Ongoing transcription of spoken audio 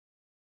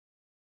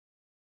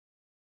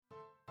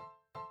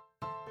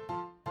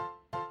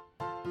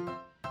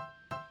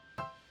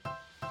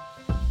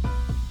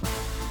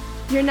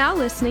You're now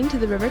listening to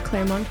the River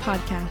Clermont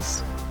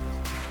podcast.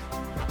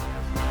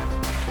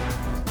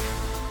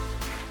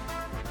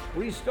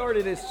 We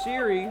started a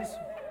series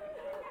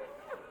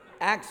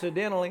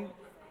accidentally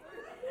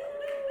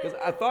because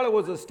I thought it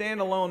was a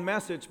standalone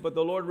message, but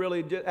the Lord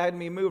really had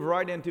me move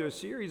right into a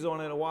series on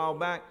it a while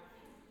back.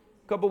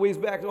 A couple weeks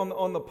back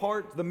on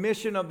the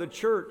mission of the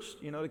church,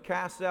 to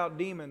cast out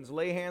demons,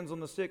 lay hands on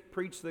the sick,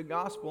 preach the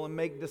gospel, and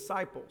make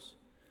disciples.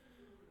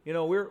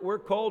 We're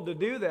called to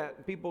do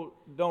that. People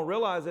don't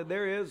realize that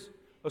there is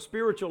a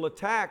spiritual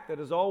attack that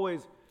has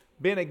always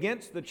been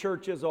against the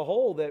church as a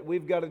whole, that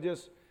we've got to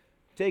just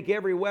take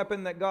every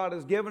weapon that God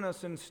has given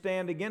us and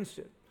stand against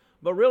it.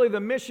 But really the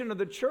mission of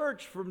the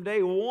church from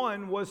day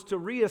one was to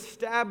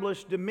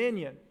reestablish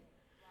dominion,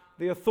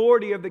 the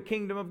authority of the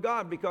kingdom of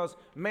God, because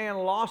man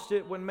lost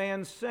it when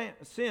man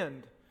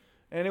sinned.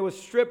 And it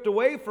was stripped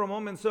away from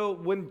him. And so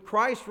when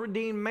Christ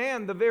redeemed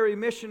man, the very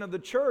mission of the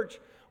church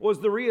was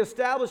the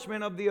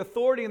reestablishment of the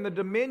authority and the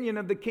dominion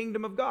of the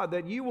kingdom of God.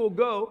 That you will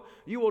go,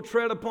 you will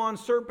tread upon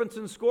serpents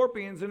and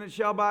scorpions, and it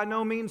shall by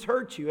no means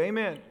hurt you.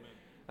 Amen.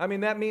 I mean,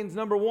 that means,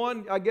 number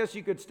one, I guess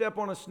you could step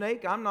on a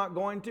snake. I'm not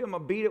going to. I'm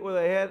going to beat it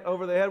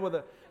over the head with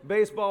a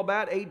baseball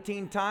bat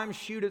 18 times,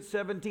 shoot it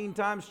 17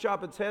 times,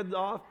 chop its head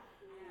off,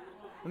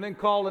 and then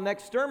call an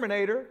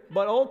exterminator.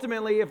 But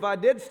ultimately, if I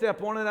did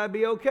step on it, I'd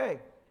be okay.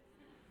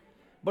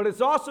 But it's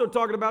also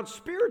talking about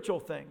spiritual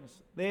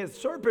things. The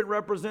serpent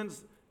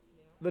represents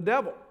the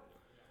devil.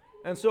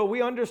 And so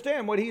we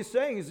understand what he's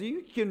saying is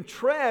you can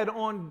tread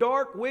on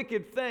dark,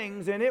 wicked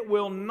things and it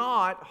will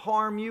not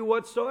harm you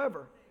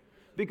whatsoever,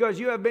 because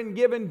you have been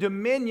given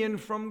dominion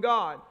from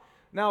God.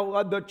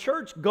 Now, the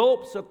church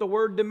gulps at the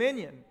word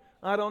dominion.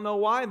 I don't know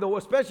why,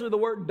 especially the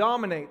word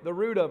dominate, the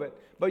root of it.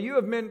 But you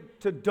have meant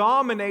to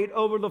dominate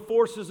over the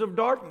forces of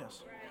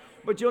darkness.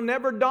 But you'll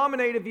never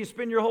dominate if you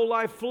spend your whole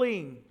life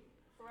fleeing.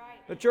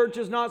 The church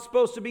is not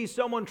supposed to be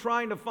someone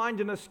trying to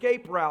find an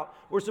escape route.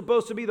 We're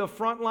supposed to be the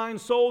frontline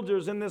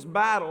soldiers in this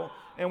battle,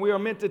 and we are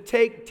meant to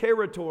take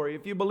territory.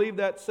 If you believe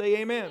that, say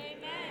amen.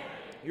 Amen.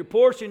 Your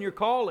portion, your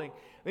calling.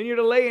 Then you're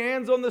to lay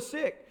hands on the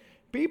sick.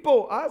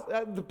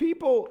 The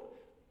people,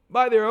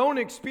 by their own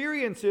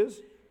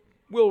experiences,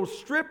 will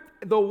strip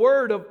the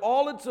word of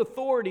all its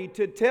authority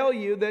to tell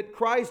you that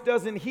Christ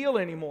doesn't heal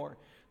anymore,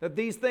 that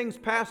these things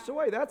passed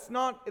away. That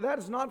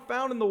is not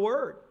found in the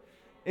word.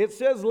 It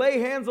says lay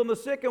hands on the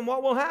sick and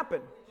what will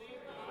happen?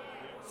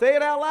 Say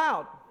it out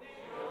loud.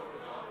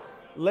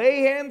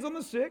 Lay hands on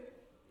the sick,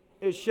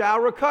 it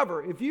shall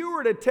recover. If you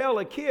were to tell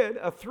a kid,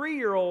 a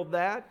 3-year-old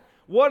that,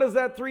 what does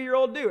that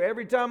 3-year-old do?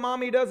 Every time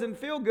mommy doesn't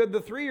feel good,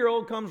 the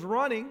 3-year-old comes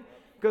running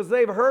because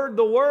they've heard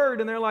the word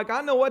and they're like,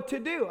 I know what to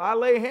do. I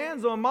lay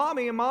hands on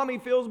mommy and mommy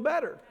feels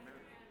better.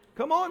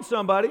 Come on,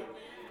 somebody.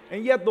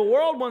 And yet the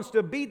world wants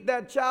to beat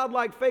that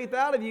childlike faith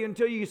out of you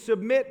until you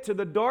submit to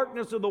the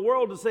darkness of the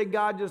world to say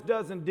God just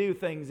doesn't do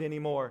things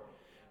anymore.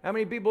 How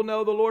many people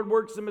know the Lord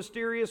works in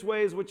mysterious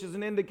ways, which is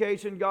an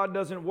indication God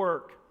doesn't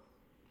work?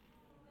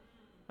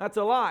 That's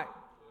a lie.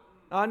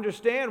 I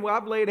understand. Well,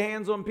 I've laid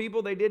hands on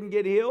people, they didn't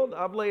get healed.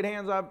 I've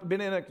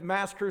been in a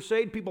mass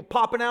crusade, people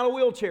popping out of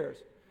wheelchairs.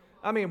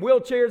 I mean,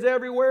 wheelchairs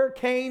everywhere,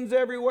 canes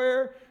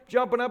everywhere,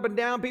 jumping up and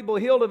down, people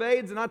healed of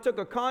AIDS, and I took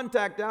a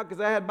contact out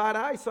because I had bad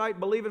eyesight,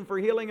 believing for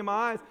healing in my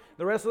eyes.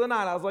 The rest of the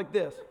night, I was like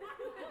this.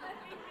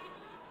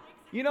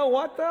 You know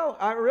what, though?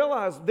 I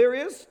realized there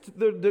is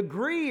the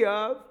degree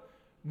of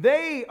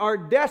they are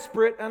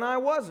desperate and I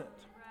wasn't.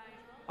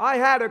 I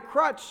had a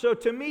crutch, so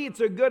to me, it's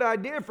a good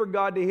idea for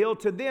God to heal.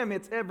 To them,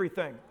 it's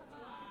everything.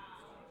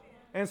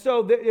 And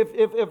so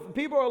if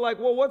people are like,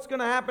 well, what's going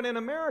to happen in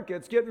America?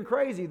 It's getting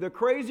crazy. The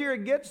crazier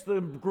it gets, the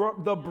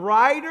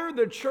brighter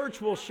the church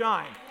will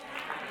shine.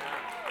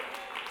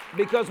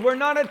 Because we're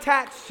not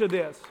attached to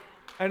this.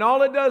 And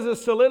all it does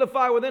is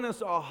solidify within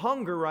us a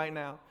hunger right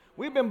now.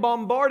 We've been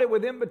bombarded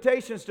with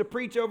invitations to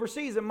preach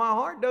overseas, and my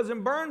heart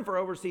doesn't burn for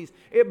overseas.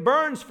 It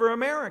burns for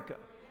America.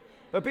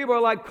 But people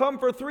are like, come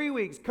for 3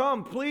 weeks.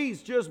 Come,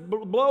 please, just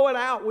blow it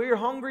out. We're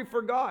hungry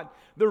for God.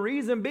 The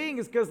reason being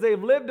is because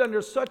they've lived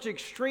under such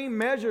extreme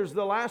measures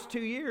the last 2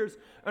 years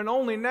and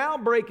only now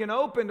breaking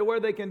open to where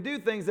they can do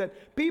things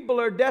that people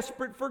are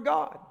desperate for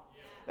God.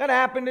 That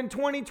happened in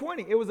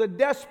 2020. It was a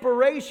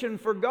desperation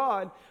for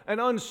God. An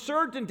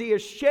uncertainty, a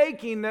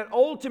shaking that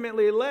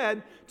ultimately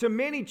led to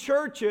many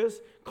churches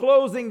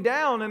closing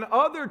down and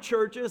other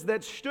churches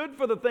that stood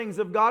for the things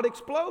of God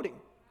exploding.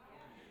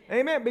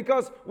 Amen.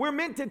 Because we're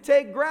meant to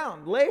take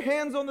ground. Lay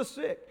hands on the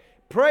sick.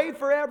 Pray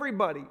for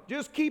everybody.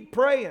 Just keep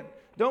praying.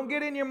 Don't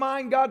get in your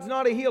mind God's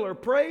not a healer.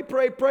 Pray,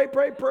 pray, pray,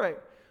 pray, pray.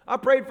 I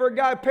prayed for a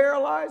guy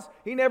paralyzed.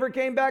 He never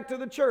came back to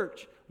the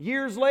church.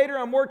 Years later,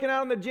 I'm working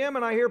out in the gym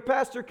and I hear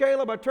Pastor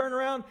Caleb. I turn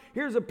around.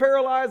 Here's a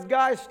paralyzed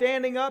guy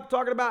standing up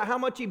talking about how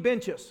much he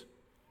benches.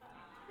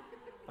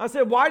 I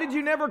said, why did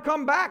you never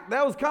come back?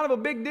 That was kind of a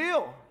big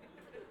deal.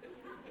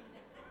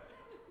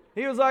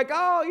 He was like,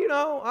 I'll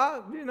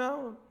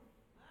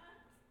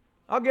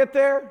get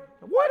there.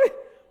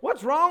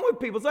 What's wrong with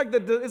people?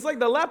 It's like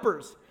the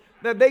lepers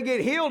that they get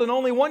healed and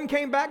only one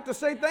came back to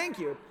say thank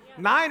you.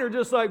 9 are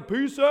just like,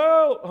 peace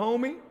out,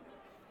 homie.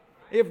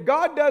 If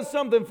God does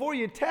something for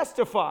you,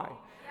 testify.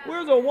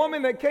 There's a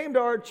woman that came to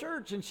our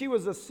church, and she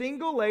was a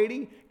single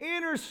lady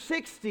in her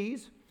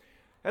 60s,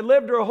 had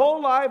lived her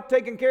whole life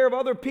taking care of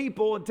other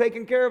people and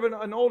taking care of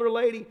an older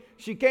lady.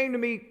 She came to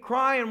me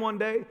crying one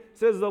day,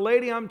 says, the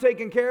lady I'm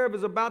taking care of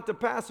is about to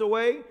pass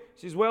away.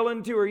 She's well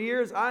into her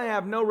years. I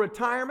have no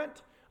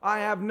retirement. I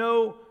have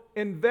no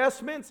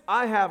investments.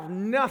 I have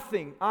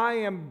nothing. I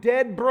am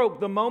dead broke.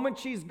 The moment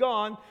she's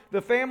gone,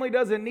 the family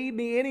doesn't need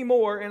me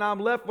anymore, and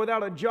I'm left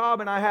without a job,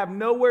 and I have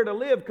nowhere to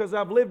live because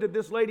I've lived at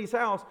this lady's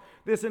house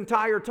this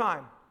entire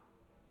time.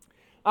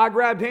 I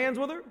grabbed hands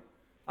with her.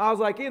 I was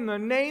like, in the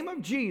name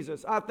of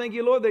Jesus, I thank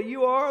you, Lord, that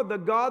you are the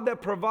God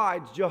that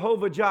provides,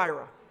 Jehovah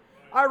Jireh.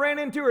 I ran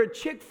into her at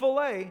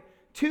Chick-fil-A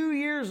 2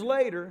 years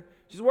later.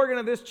 She's working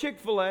at this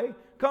Chick-fil-A,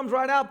 comes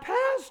right out,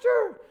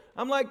 Pastor.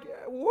 I'm like,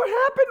 what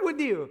happened with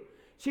you?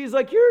 She's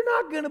like, you're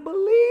not going to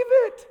believe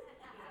it.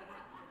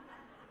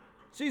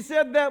 She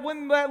said that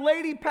when that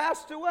lady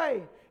passed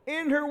away,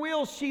 in her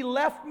will, she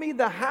left me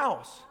the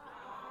house.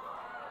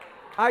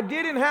 I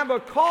didn't have a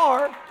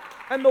car,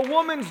 and the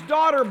woman's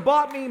daughter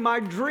bought me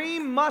my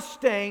dream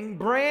Mustang,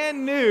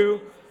 brand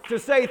new, to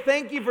say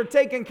thank you for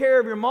taking care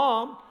of your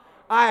mom.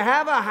 I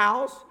have a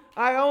house.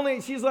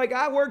 She's like,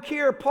 I work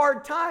here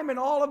part-time, and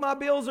all of my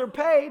bills are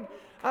paid.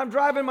 I'm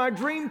driving my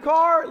dream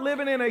car,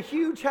 living in a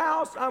huge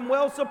house. I'm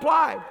well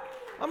supplied.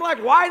 I'm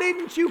like, why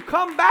didn't you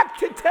come back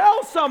to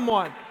tell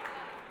someone?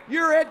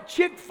 You're at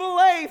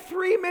Chick-fil-A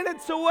 3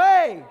 minutes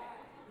away.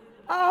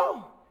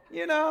 Oh,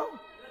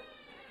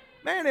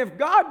 man, if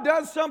God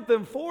does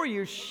something for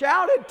you,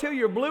 shout it till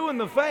you're blue in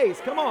the face.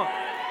 Come on.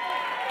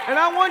 And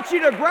I want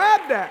you to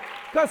grab that.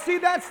 Because, see,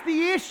 that's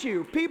the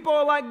issue. People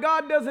are like,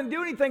 God doesn't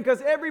do anything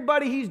because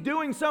everybody he's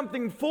doing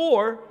something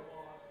for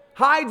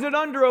hides it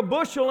under a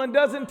bushel and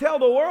doesn't tell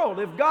the world.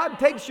 If God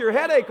takes your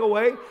headache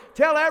away,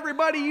 tell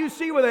everybody you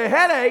see with a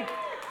headache,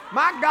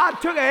 my God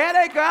took a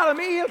headache out of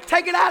me, he'll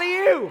take it out of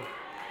you.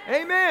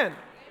 Amen.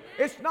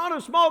 It's not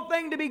a small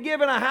thing to be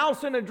given a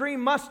house and a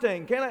dream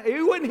Mustang.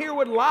 Who in here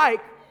would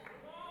like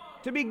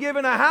to be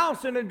given a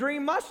house and a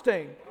dream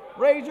Mustang?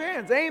 Raise your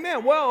hands.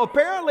 Amen. Well,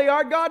 apparently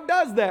our God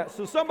does that.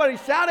 So somebody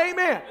shout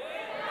amen.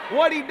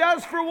 What he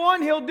does for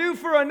one, he'll do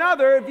for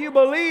another if you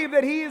believe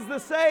that he is the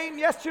same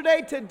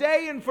yesterday,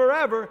 today, and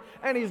forever,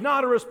 and he's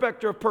not a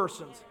respecter of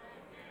persons.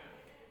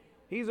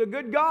 He's a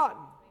good God.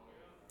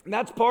 And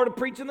that's part of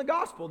preaching the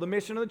gospel, the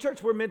mission of the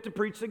church. We're meant to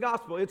preach the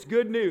gospel. It's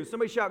good news.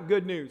 Somebody shout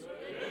good news.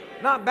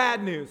 Not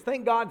bad news.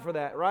 Thank God for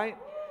that, right?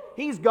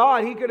 He's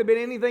God. He could have been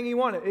anything he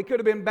wanted. It could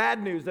have been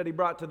bad news that he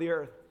brought to the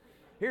earth.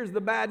 Here's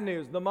the bad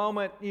news. The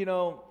moment,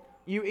 you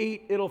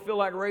eat, it'll feel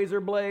like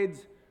razor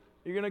blades.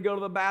 You're going to go to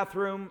the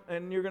bathroom,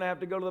 and you're going to have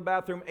to go to the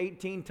bathroom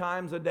 18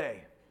 times a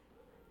day.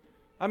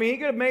 I mean, he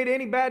could have made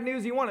any bad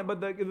news he wanted, but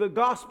the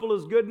gospel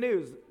is good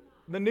news.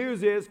 The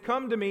news is,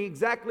 come to me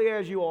exactly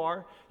as you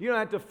are. You don't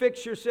have to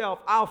fix yourself.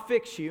 I'll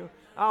fix you.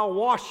 I'll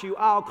wash you.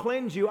 I'll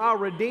cleanse you. I'll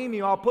redeem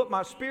you. I'll put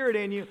my spirit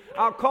in you.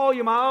 I'll call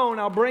you my own.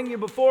 I'll bring you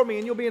before me,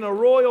 and you'll be in a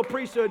royal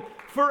priesthood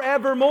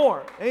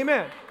forevermore.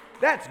 Amen.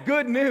 That's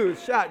good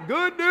news. Shout,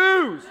 good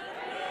news.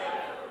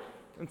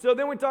 And so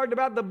then we talked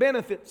about the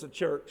benefits of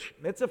church.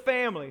 It's a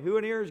family. Who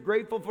in here is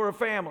grateful for a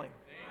family?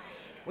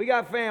 We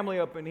got family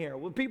up in here.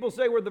 Well, people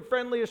say we're the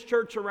friendliest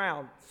church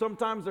around.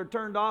 Sometimes they're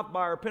turned off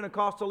by our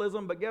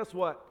Pentecostalism, but guess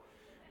what?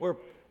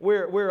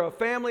 We're a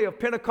family of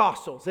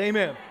Pentecostals.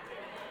 Amen.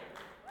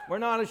 We're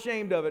not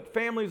ashamed of it.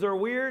 Families are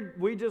weird.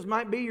 We just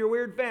might be your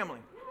weird family.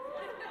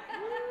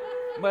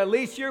 But at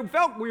least you're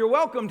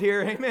welcomed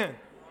here. Amen.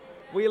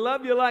 We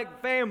love you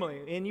like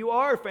family, and you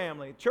are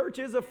family. Church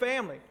is a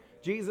family.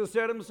 Jesus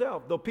said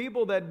himself, the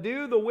people that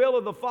do the will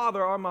of the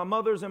Father are my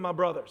mothers and my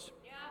brothers.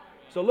 Yeah.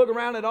 So look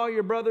around at all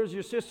your brothers,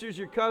 your sisters,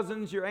 your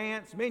cousins, your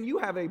aunts. Man, you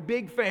have a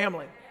big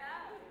family.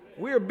 Yeah.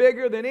 We're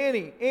bigger than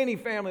any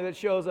family that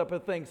shows up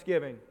at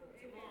Thanksgiving.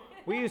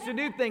 We used to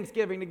do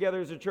Thanksgiving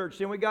together as a church,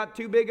 then we got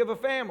too big of a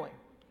family.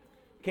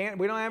 We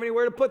don't have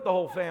anywhere to put the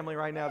whole family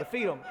right now to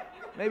feed them.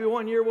 Maybe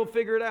one year we'll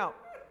figure it out.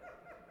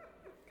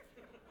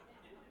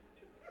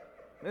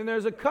 And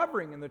there's a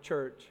covering in the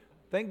church.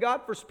 Thank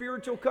God for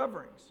spiritual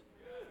coverings.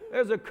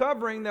 There's a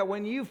covering that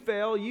when you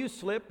fail, you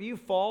slip, you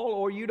fall,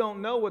 or you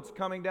don't know what's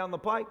coming down the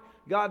pike,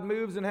 God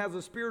moves and has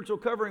a spiritual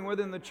covering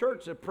within the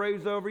church that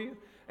prays over you.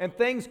 And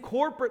things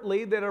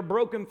corporately that are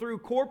broken through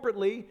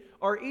corporately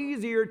are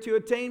easier to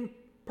attain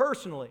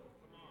personally.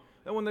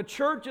 And when the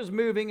church is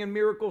moving in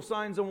miracle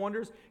signs and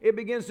wonders, it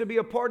begins to be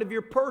a part of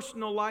your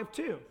personal life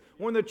too.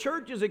 When the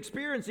church is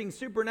experiencing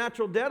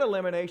supernatural debt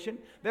elimination,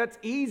 that's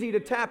easy to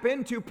tap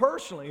into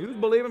personally. Who's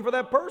believing for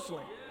that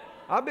personally?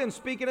 I've been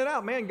speaking it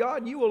out. Man,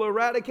 God, you will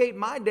eradicate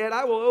my debt.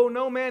 I will owe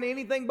no man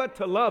anything but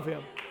to love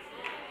him.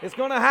 It's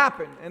going to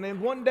happen. And then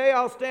one day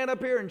I'll stand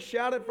up here and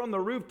shout it from the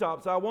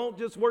rooftops. I won't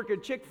just work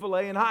at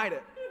Chick-fil-A and hide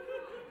it.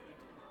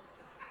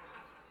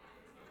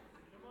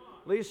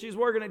 At least she's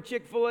working at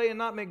Chick-fil-A and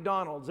not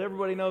McDonald's.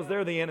 Everybody knows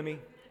they're the enemy.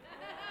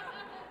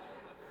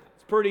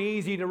 It's pretty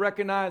easy to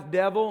recognize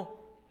devil,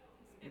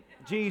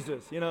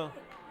 Jesus,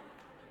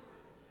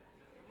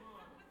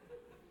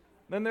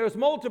 Then there's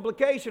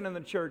multiplication in the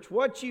church.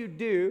 What you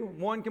do,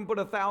 one can put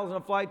 1,000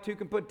 a flight, two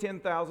can put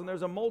 10,000.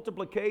 There's a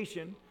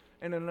multiplication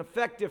and an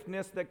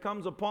effectiveness that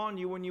comes upon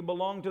you when you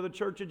belong to the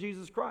church of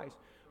Jesus Christ.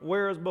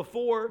 Whereas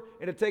before,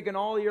 it had taken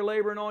all your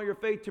labor and all your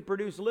faith to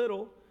produce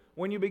little.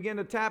 When you begin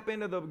to tap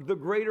into the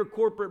greater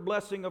corporate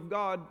blessing of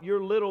God,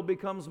 your little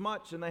becomes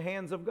much in the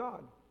hands of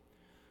God.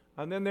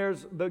 And then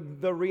there's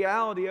the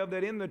reality of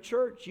that in the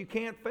church, you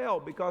can't fail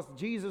because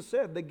Jesus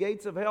said the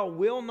gates of hell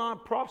will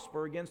not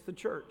prosper against the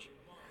church.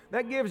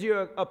 That gives you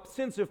a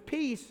sense of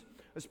peace,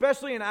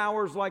 especially in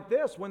hours like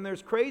this when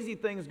there's crazy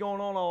things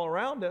going on all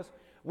around us.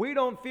 We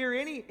don't fear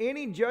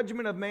any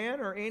judgment of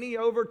man or any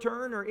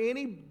overturn or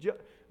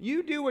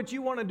you do what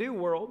you want to do,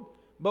 world,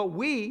 but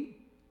we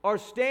are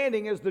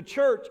standing as the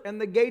church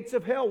and the gates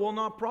of hell will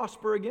not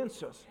prosper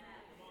against us.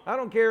 I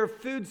don't care if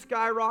food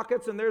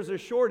skyrockets and there's a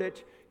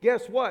shortage.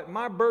 Guess what?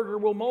 My burger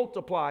will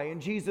multiply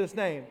in Jesus'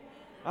 name.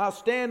 I'll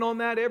stand on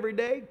that every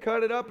day,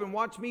 cut it up, and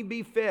watch me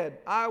be fed.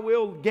 I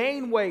will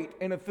gain weight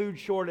in a food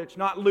shortage,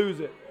 not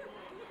lose it.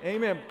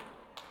 Amen.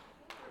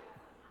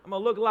 I'm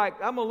gonna look like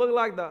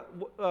the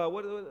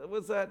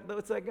what's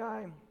that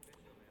guy?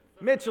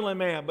 Michelin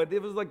Man, but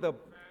it was like the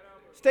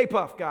Stay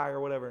Puft guy or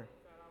whatever.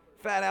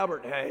 Fat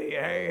Albert.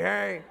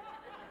 Hey.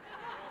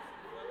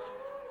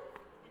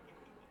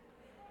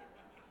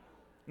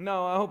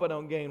 No, I hope I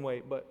don't gain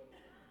weight, but.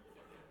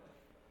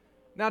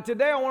 Now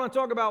today I want to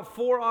talk about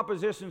 4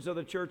 oppositions of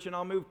the church, and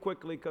I'll move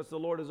quickly because the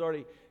Lord has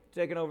already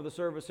taken over the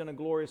service in a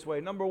glorious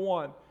way. Number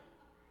 1,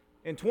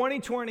 in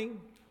 2020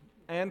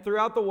 and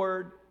throughout the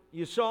Word,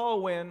 you saw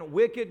when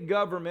wicked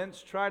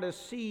governments try to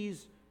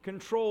seize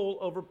control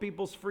over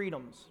people's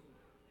freedoms,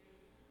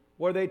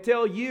 where they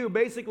tell you,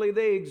 basically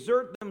they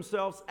exert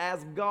themselves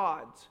as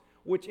gods,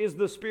 which is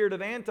the spirit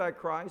of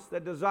Antichrist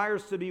that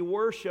desires to be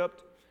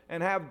worshiped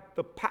and have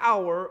the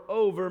power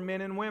over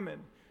men and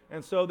women.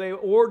 And so they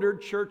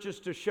ordered churches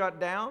to shut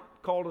down,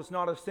 called us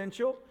not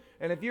essential.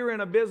 And if you're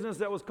in a business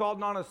that was called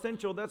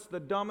non-essential, that's the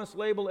dumbest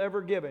label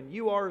ever given.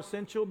 You are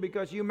essential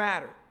because you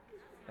matter.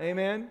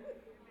 Amen?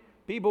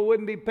 People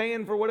wouldn't be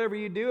paying for whatever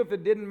you do if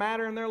it didn't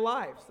matter in their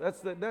lives.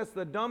 That's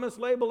the dumbest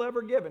label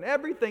ever given.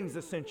 Everything's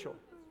essential.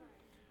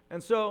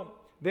 And so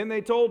then they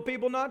told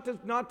people not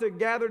to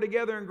gather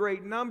together in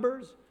great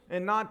numbers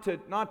and not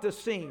to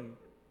sing.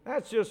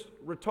 That's just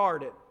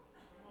retarded.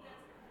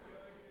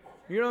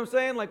 You know what I'm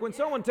saying? Like when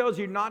someone tells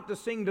you not to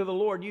sing to the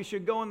Lord, you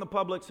should go in the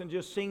Publix and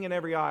just sing in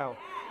every aisle.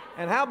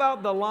 And how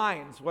about the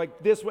lines?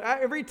 Like this way.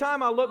 Every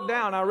time I looked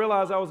down, I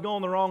realized I was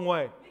going the wrong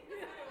way.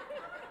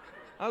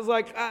 I was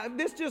like,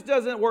 this just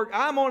doesn't work.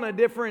 I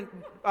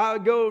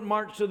go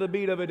march to the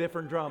beat of a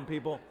different drum,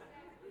 people.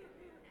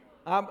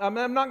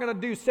 I'm not going to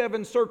do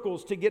 7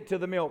 circles to get to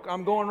the milk.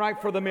 I'm going right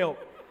for the milk.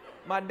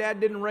 My dad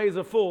didn't raise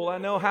a fool. I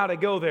know how to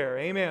go there.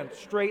 Amen.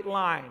 Straight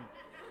line.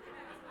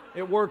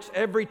 It works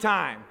every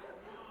time.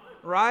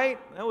 Right?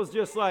 That was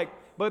just like,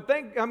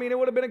 it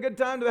would have been a good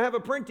time to have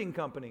a printing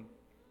company.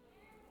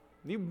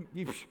 You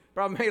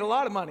probably made a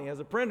lot of money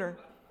as a printer.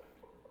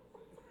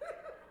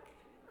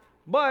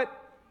 But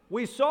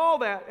we saw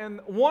that, and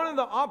one of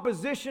the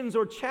oppositions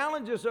or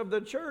challenges of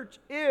the church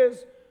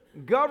is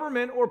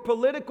government or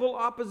political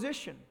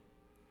opposition.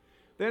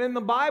 Then in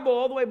the Bible,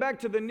 all the way back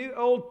to the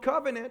Old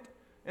Covenant,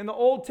 in the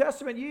Old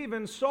Testament, you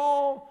even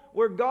saw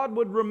where God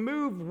would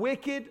remove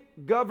wicked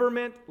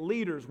government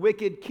leaders,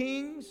 wicked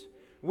kings,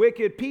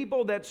 wicked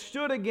people that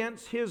stood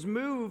against his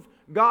move.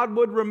 God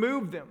would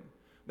remove them.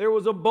 There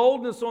was a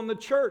boldness on the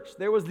church.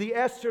 There was the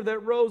Esther that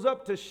rose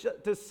up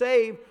to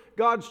save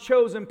God's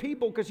chosen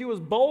people because she was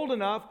bold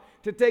enough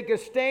to take a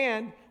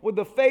stand with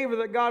the favor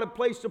that God had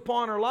placed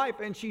upon her life,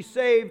 and she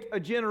saved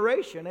a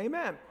generation.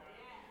 Amen.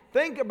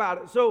 Think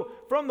about it. So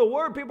from the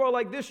Word, people are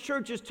like, this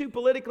church is too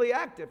politically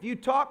active. You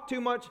talk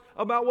too much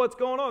about what's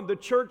going on. The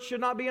church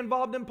should not be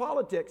involved in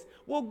politics.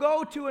 Well,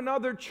 go to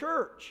another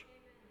church.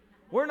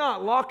 We're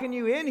not locking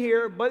you in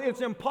here, but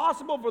it's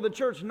impossible for the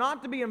church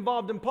not to be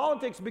involved in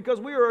politics because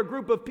we are a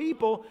group of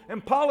people,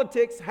 and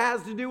politics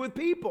has to do with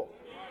people.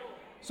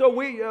 So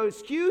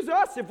excuse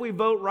us if we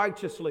vote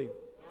righteously.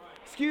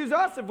 Excuse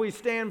us if we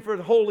stand for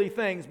holy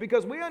things,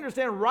 because we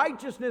understand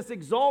righteousness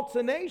exalts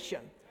a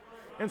nation.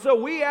 And so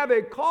we have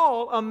a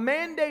call, a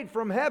mandate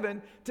from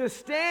heaven to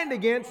stand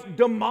against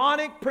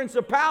demonic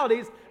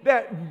principalities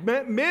that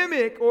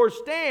mimic or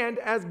stand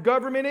as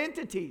government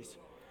entities.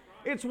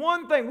 It's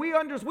one thing. We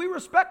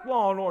respect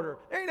law and order.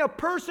 There ain't a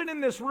person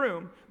in this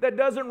room that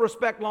doesn't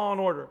respect law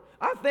and order.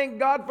 I thank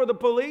God for the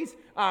police.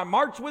 I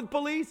march with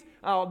police.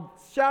 I'll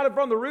shout it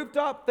from the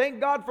rooftop. Thank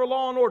God for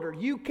law and order.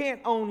 You can't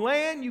own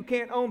land. You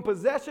can't own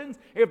possessions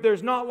if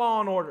there's not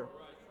law and order.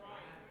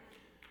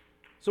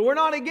 So we're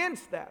not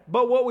against that.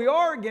 But what we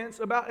are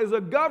against is a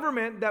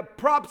government that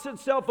props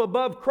itself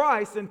above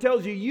Christ and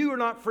tells you are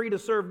not free to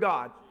serve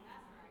God.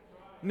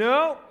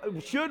 No,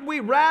 should we?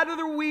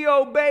 Rather we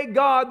obey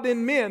God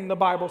than men, the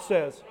Bible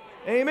says.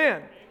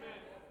 Amen.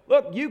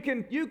 Look, you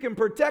can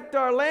protect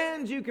our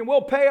lands.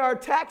 We'll pay our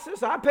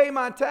taxes. I pay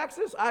my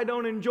taxes. I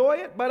don't enjoy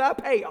it, but I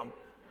pay them.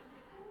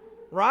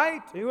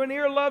 Right? Who in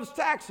here loves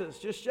taxes?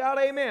 Just shout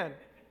amen.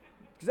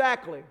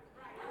 Exactly.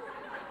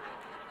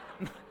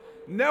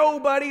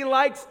 Nobody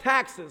likes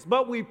taxes,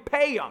 but we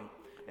pay them.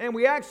 And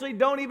we actually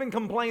don't even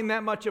complain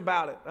that much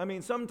about it. I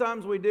mean,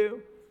 sometimes we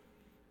do,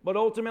 but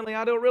ultimately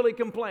I don't really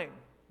complain.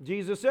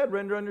 Jesus said,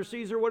 render unto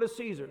Caesar what is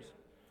Caesar's.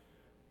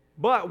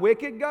 But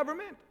wicked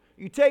government,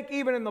 you take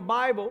even in the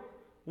Bible,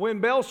 when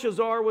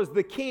Belshazzar was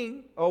the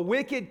king, a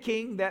wicked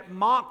king that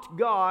mocked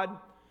God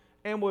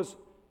and was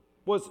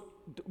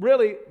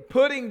really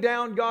putting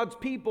down God's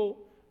people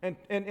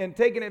and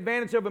taking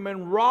advantage of them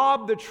and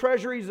robbed the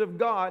treasuries of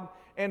God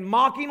and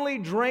mockingly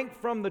drank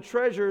from the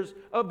treasures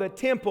of the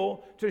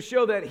temple to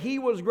show that he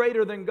was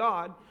greater than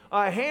God,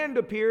 a hand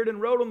appeared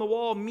and wrote on the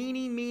wall,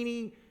 Meeny,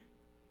 meeny,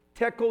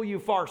 tekel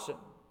upharsin.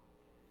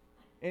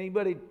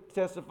 Anybody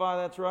testify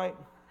that's right?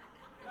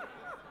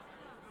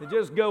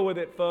 Just go with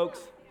it,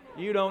 folks.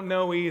 You don't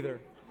know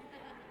either.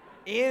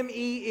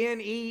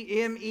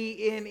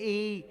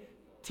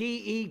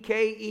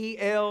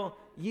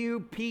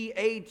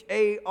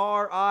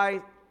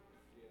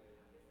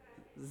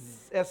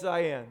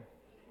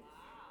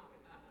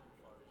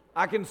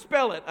 I can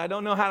spell it. I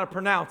don't know how to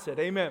pronounce it.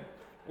 Amen.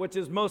 Which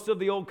is most of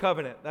the Old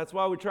Covenant. That's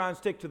why we try and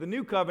stick to the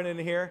New Covenant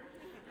in here,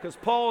 because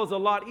Paul is a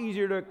lot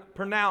easier to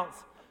pronounce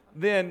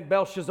than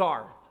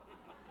Belshazzar.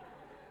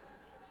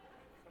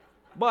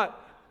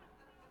 But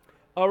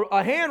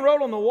a hand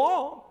wrote on the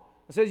wall.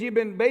 It says you've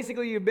been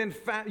measured, you've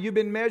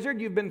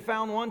been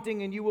found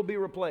wanting, and you will be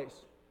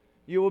replaced.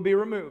 You will be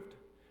removed.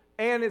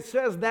 And it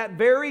says that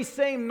very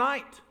same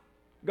night,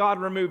 God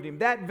removed him.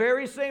 That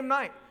very same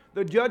night,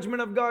 the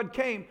judgment of God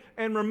came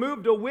and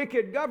removed a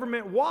wicked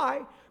government.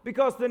 Why?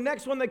 Because the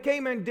next one that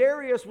came in,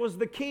 Darius, was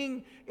the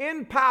king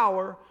in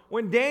power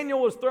when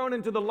Daniel was thrown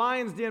into the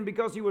lion's den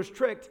because he was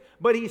tricked.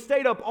 But he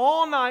stayed up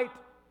all night,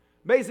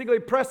 basically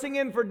pressing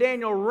in for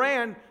Daniel,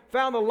 ran,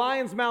 found the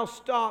lion's mouth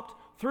stopped,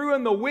 threw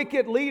in the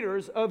wicked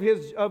leaders of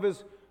his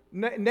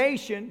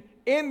nation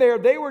in there.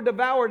 They were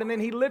devoured, and then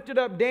he lifted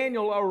up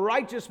Daniel, a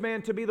righteous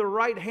man, to be the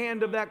right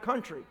hand of that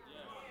country.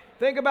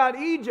 Think about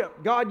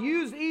Egypt. God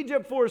used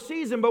Egypt for a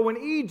season, but when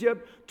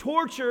Egypt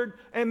tortured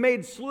and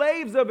made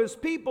slaves of his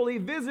people, he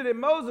visited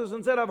Moses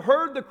and said, I've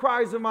heard the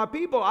cries of my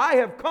people. I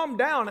have come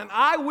down and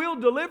I will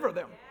deliver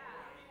them.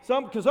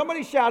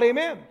 Somebody shout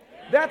amen.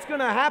 That's going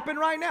to happen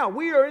right now.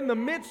 We are in the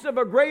midst of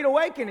a great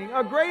awakening.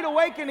 A great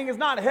awakening is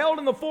not held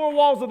in the four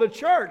walls of the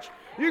church.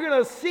 You're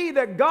going to see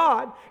that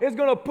God is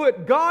going to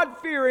put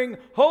God-fearing,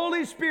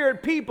 Holy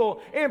Spirit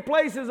people in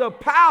places of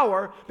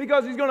power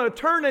because he's going to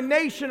turn a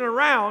nation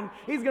around.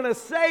 He's going to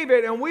save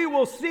it, and we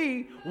will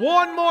see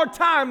one more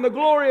time the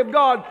glory of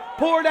God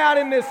poured out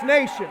in this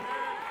nation.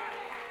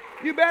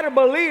 You better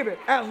believe it.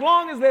 As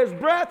long as there's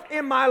breath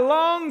in my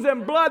lungs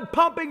and blood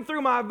pumping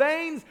through my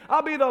veins,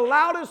 I'll be the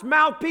loudest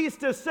mouthpiece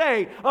to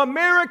say,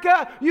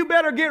 America, you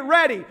better get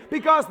ready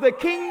because the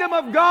kingdom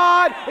of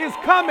God is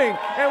coming.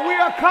 And we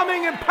are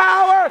coming in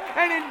power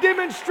and in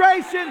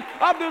demonstration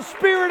of the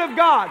Spirit of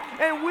God.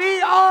 And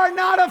we are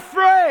not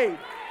afraid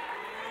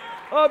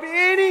of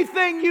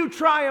anything you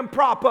try and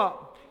prop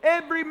up.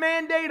 Every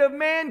mandate of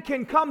man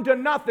can come to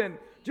nothing.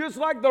 Just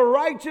like the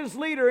righteous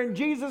leader in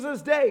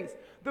Jesus' days.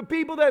 The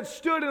people that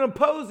stood and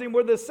opposed him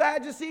were the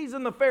Sadducees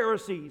and the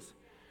Pharisees.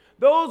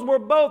 Those were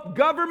both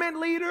government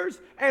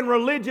leaders and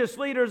religious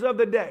leaders of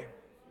the day.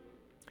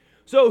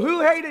 So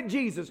who hated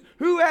Jesus?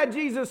 Who had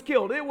Jesus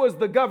killed? It was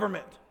the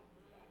government.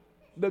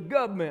 The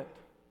government.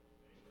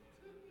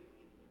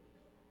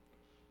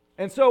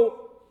 And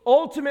so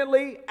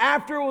ultimately,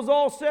 after it was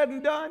all said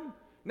and done,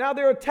 now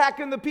they're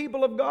attacking the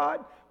people of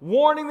God,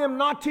 warning them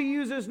not to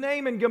use his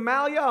name. And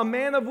Gamaliel, a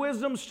man of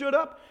wisdom, stood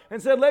up and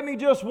said, let me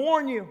just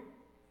warn you.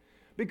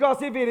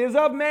 Because if it is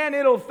of man,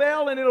 it'll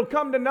fail and it'll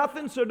come to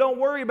nothing, so don't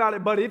worry about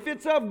it. But if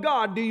it's of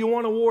God, do you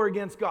want to war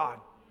against God?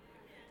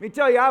 Let me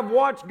tell you, I've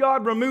watched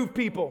God remove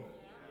people.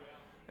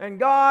 And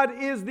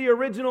God is the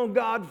original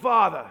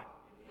Godfather.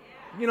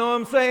 You know what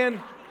I'm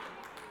saying?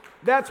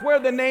 That's where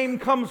the name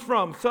comes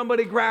from.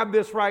 Somebody grab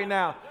this right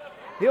now.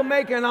 He'll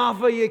make an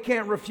offer you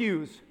can't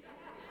refuse.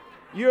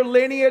 Your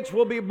lineage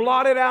will be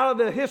blotted out of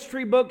the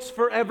history books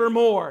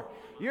forevermore.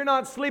 You're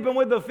not sleeping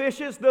with the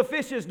fishes. The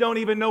fishes don't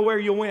even know where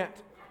you went.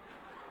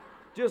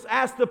 Just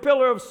ask the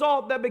pillar of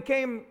salt that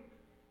became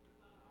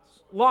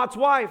Lot's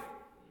wife.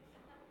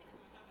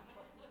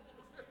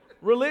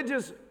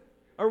 Religious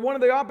are one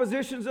of the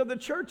oppositions of the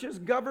church is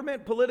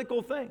government,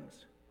 political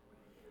things.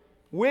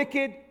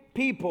 Wicked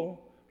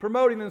people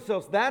promoting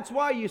themselves. That's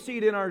why you see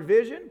it in our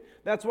vision.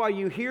 That's why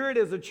you hear it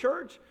as a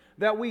church,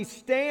 that we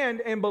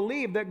stand and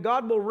believe that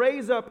God will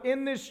raise up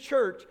in this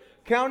church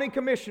county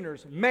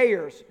commissioners,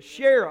 mayors,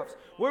 sheriffs.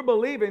 We're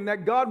believing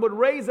that God would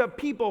raise up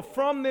people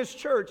from this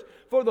church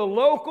for the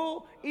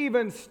local,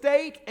 even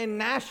state and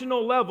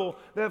national level,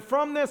 that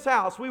from this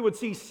house we would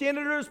see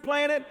senators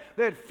planted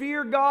that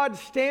fear God,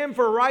 stand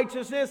for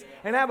righteousness,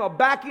 and have a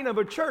backing of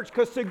a church.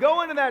 Because to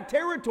go into that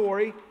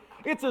territory,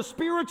 it's a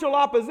spiritual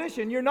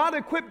opposition. You're not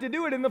equipped to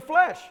do it in the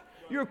flesh.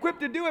 You're equipped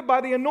to do it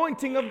by the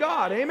anointing of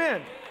God.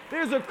 Amen.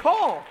 There's a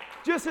call.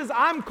 Just as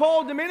I'm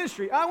called to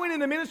ministry. I went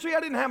into ministry. I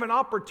didn't have an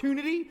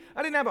opportunity.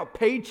 I didn't have a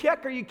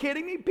paycheck. Are you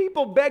kidding me?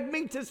 People begged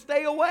me to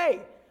stay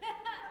away.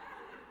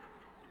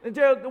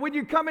 When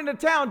you come into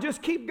town,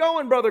 just keep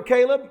going, Brother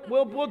Caleb.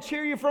 We'll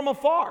cheer you from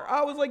afar.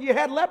 I was like, you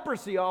had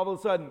leprosy all of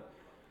a sudden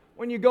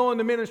when you go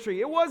into ministry.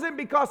 It wasn't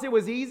because it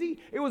was easy.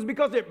 It was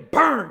because it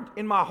burned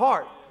in my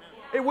heart.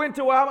 It went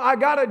to, I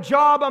got a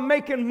job, I'm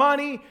making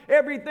money.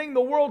 Everything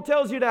the world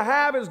tells you to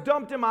have is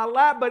dumped in my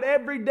lap. But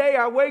every day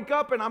I wake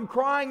up and I'm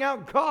crying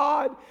out,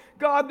 God,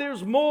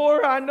 there's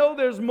more. I know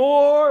there's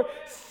more.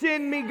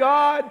 Send me,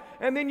 God.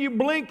 And then you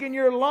blink and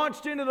you're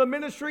launched into the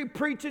ministry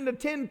preaching to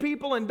 10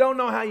 people and don't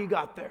know how you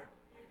got there.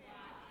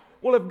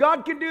 Well, if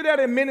God can do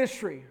that in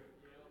ministry,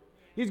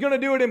 He's going to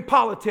do it in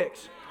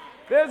politics.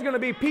 There's going to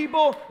be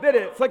people that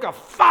it's like a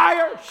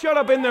fire shut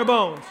up in their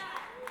bones.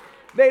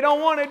 They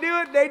don't want to do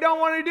it. They don't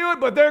want to do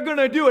it, but they're going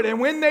to do it. And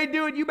when they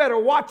do it, you better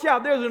watch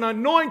out. There's an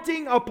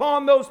anointing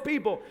upon those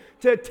people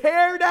to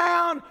tear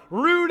down,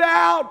 root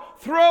out,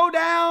 throw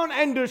down,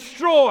 and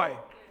destroy,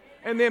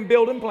 and then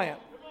build and plant.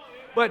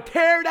 But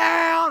tear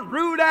down,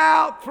 root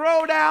out,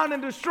 throw down,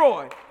 and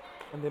destroy,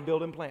 and then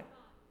build and plant.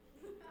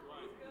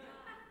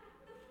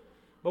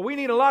 But we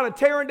need a lot of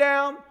tearing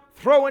down,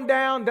 throwing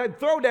down. That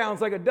throw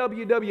down's like a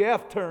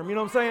WWF term. You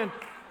know what I'm saying?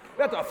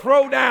 That's a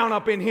throw down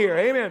up in here.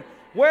 Amen.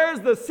 Where's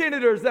the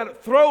senators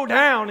that throw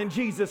down in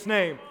Jesus'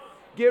 name?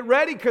 Get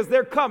ready because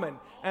they're coming.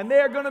 And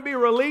they're going to be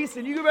released.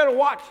 And you better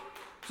watch.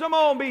 Some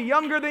of them will be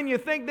younger than you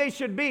think they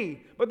should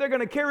be. But they're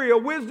going to carry a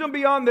wisdom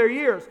beyond their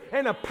years.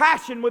 And a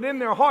passion within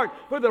their heart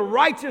for the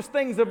righteous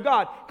things of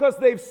God. Because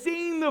they've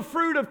seen the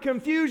fruit of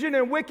confusion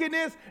and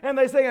wickedness. And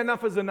they say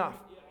enough is enough.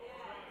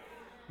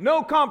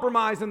 No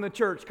compromise in the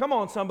church. Come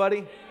on,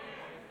 somebody.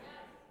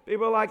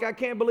 People are like, I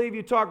can't believe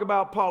you talk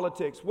about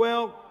politics.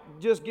 Well,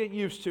 just get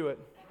used to it.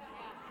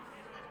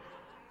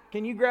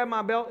 Can you grab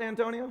my belt,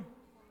 Antonio?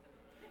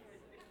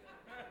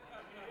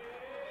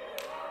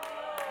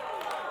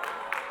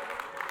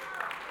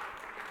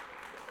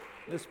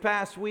 This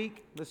past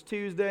week, this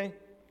Tuesday,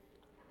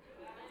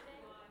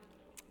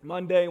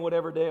 Monday,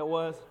 whatever day it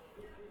was,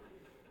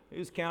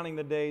 who's counting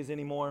the days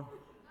anymore?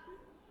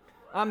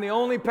 I'm the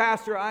only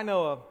pastor I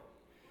know of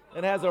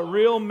that has a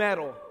real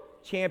medal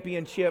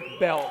championship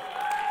belt.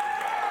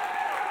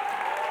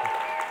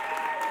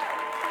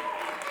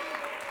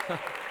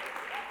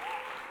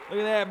 Look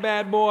at that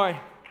bad boy.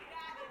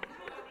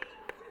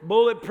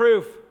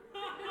 Bulletproof.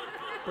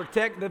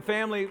 Protect the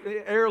family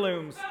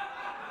heirlooms.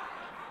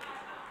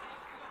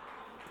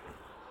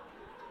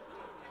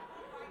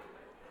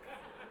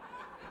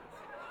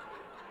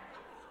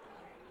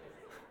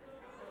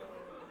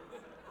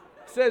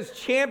 It says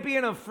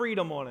champion of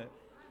freedom on it.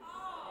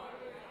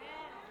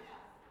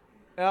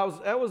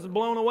 I was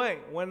blown away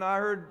when I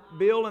heard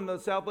Bill and the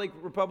South Lake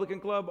Republican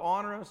Club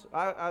honor us.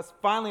 I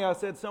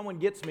said, someone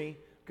gets me.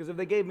 Because if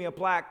they gave me a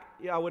plaque,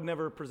 I would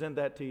never present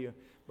that to you.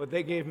 But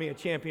they gave me a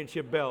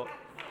championship belt.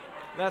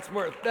 That's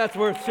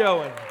worth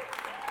showing.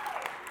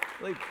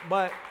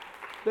 But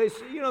they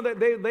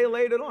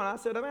laid it on. I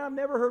said, I've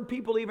never heard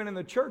people even in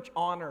the church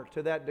honor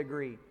to that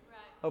degree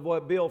of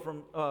what Bill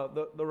from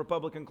the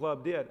Republican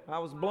Club did. I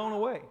was blown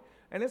away.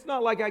 And it's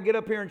not like I get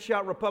up here and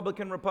shout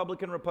Republican,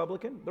 Republican,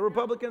 Republican. The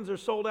Republicans are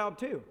sold out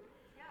too.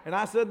 And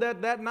I said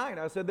that night.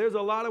 I said, there's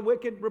a lot of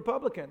wicked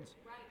Republicans.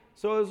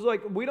 So it was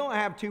like, we don't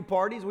have two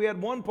parties. We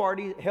had one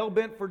party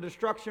hell-bent for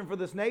destruction for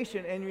this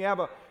nation, and you have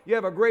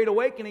a great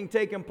awakening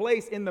taking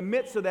place in the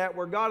midst of that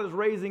where God is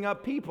raising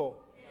up people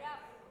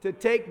to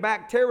take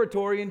back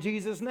territory in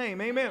Jesus'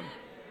 name. Amen.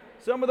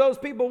 Some of those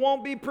people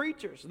won't be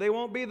preachers. They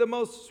won't be the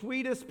most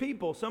sweetest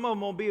people. Some of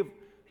them will be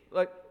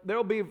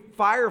they'll be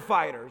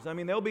firefighters. I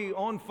mean, they'll be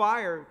on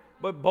fire,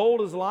 but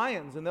bold as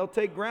lions, and they'll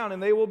take ground,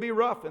 and they will be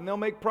rough, and they'll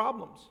make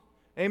problems.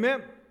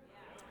 Amen.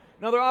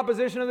 Another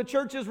opposition of the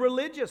church is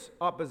religious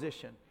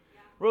opposition.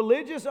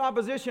 Religious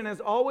opposition has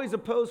always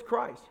opposed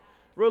Christ.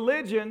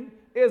 Religion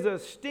is a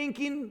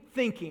stinking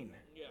thinking.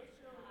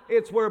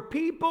 It's where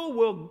people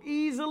will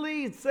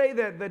easily say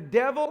that the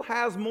devil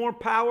has more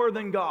power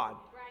than God.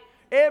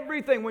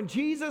 Everything. When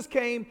Jesus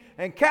came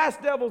and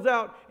cast devils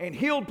out and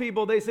healed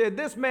people, they said,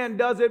 this man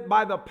does it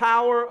by the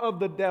power of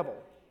the devil.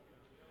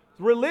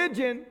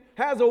 Religion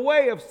has a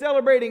way of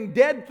celebrating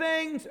dead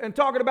things and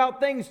talking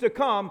about things to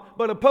come,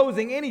 but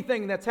opposing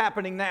anything that's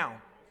happening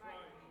now.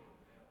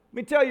 Let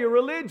me tell you,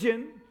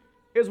 religion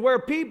is where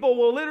people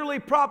will literally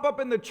prop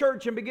up in the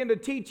church and begin to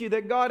teach you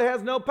that God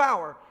has no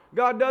power.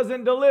 God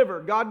doesn't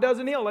deliver. God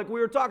doesn't heal, like we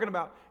were talking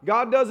about.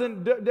 God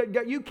doesn't,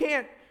 you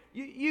can't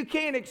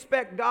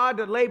expect God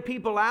to lay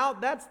people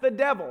out. That's the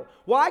devil.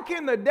 Why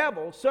can the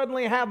devil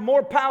suddenly have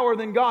more power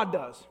than God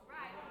does?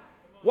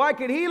 Why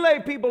could he lay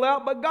people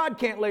out, but God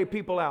can't lay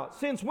people out?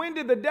 Since when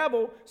did the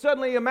devil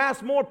suddenly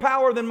amass more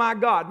power than my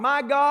God?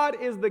 My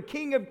God is the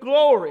King of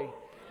glory.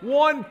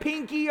 One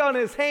pinky on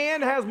his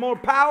hand has more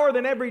power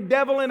than every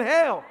devil in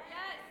hell.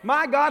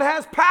 My God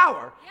has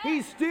power.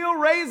 He still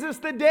raises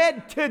the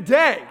dead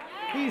today.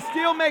 He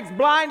still makes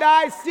blind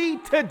eyes see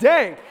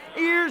today.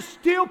 Ears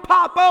still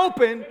pop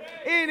open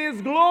in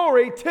his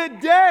glory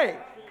today.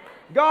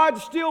 God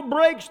still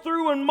breaks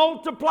through and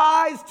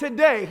multiplies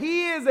today.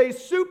 He is a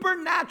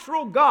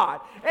supernatural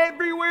God.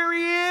 Everywhere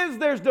He is,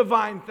 there's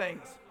divine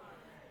things.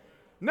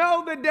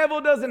 No, the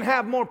devil doesn't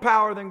have more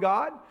power than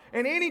God.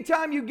 And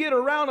anytime you get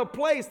around a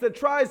place that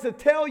tries to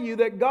tell you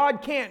that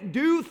God can't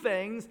do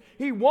things,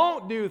 He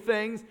won't do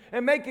things,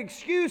 and make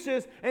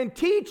excuses and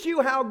teach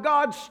you how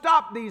God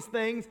stopped these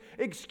things,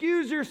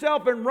 excuse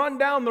yourself and run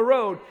down the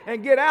road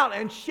and get out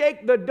and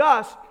shake the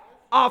dust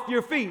off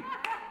your feet.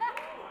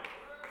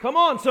 Come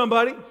on,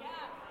 somebody.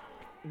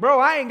 Bro,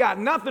 I ain't got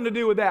nothing to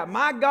do with that.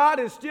 My God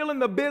is still in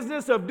the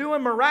business of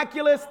doing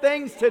miraculous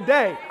things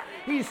today.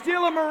 He's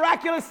still a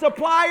miraculous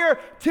supplier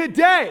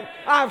today.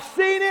 I've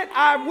seen it.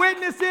 I've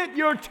witnessed it.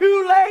 You're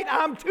too late.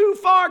 I'm too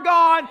far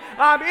gone.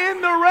 I'm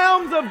in the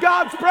realms of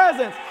God's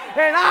presence.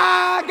 And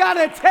I got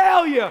to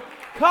tell you,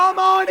 come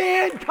on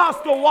in because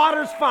the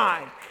water's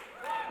fine.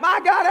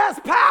 My God has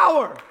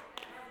power.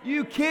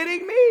 You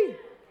kidding me?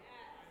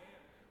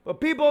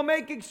 But people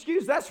make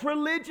excuses. That's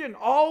religion.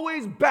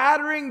 Always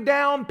battering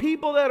down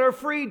people that are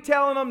free,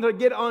 telling them to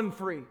get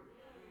unfree.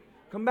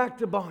 Come back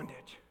to bondage.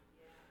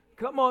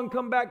 Come on,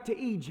 come back to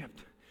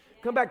Egypt.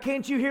 Come back.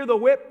 Can't you hear the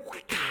whip?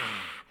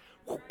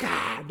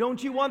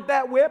 Don't you want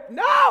that whip?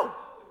 No!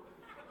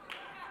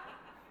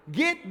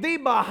 Get thee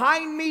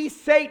behind me,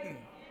 Satan.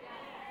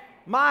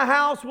 My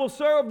house will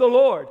serve the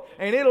Lord.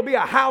 And it'll be a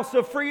house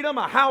of freedom,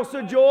 a house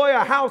of joy,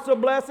 a house of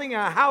blessing,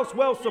 a house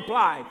well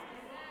supplied.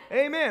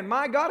 Amen.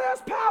 My God has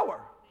power.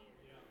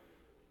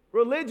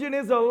 Religion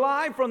is a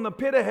lie from the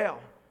pit of hell,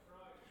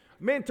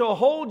 meant to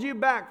hold you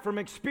back from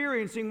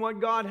experiencing what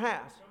God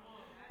has.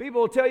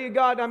 People will tell you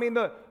God,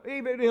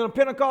 even in a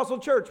Pentecostal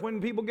church,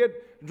 when people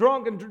get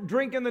drunk and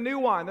drinking the new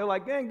wine, they're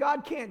like, man,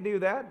 God can't do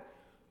that.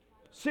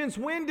 Since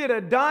when did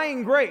a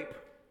dying grape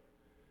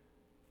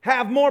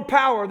have more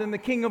power than the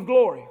King of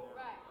Glory?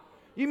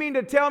 You mean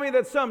to tell me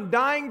that some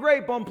dying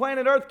grape on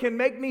planet Earth can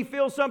make me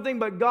feel something,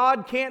 but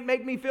God can't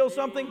make me feel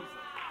something?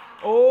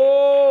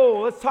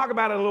 Oh, let's talk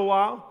about it a little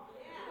while.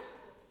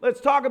 Let's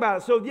talk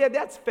about it. So, yeah,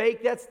 that's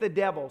fake. That's the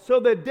devil. So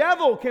the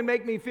devil can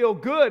make me feel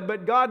good,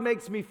 but God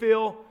makes me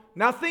feel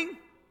nothing?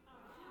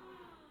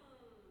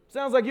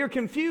 Sounds like you're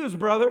confused,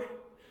 brother.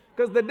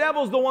 Because the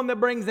devil's the one that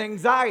brings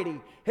anxiety,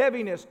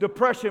 heaviness,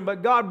 depression,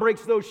 but God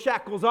breaks those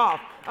shackles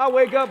off. I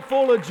wake up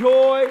full of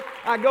joy.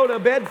 I go to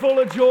bed full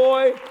of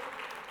joy.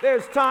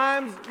 There's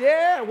times,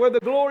 where the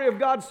glory of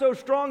God's so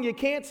strong you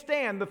can't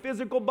stand. The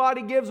physical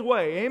body gives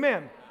way.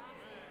 Amen.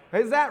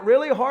 Is that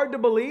really hard to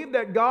believe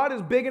that God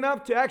is big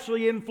enough to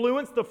actually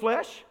influence the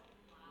flesh?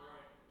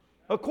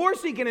 Of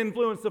course He can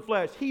influence the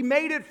flesh. He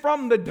made it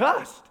from the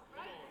dust.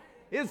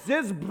 It's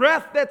His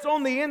breath that's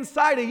on the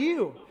inside of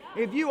you.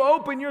 If you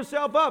open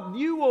yourself up,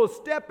 you will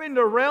step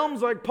into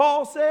realms, like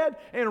Paul said,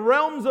 and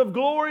realms of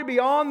glory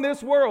beyond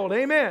this world.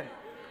 Amen.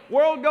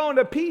 World going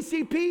to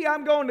PCP,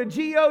 I'm going to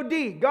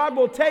GOD. God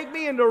will take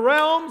me into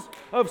realms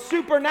of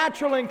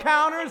supernatural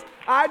encounters.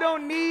 I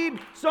don't need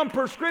some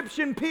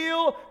prescription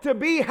pill to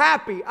be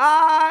happy.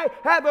 I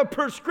have a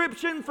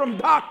prescription from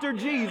Dr.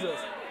 Jesus.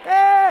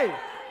 Hey,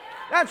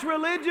 that's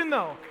religion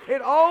though.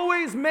 It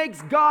always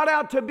makes God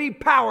out to be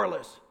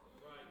powerless.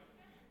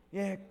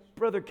 Yeah,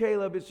 Brother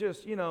Caleb, it's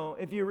just,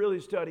 if you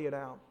really study it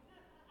out.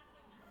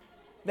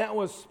 That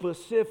was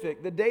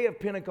specific. The day of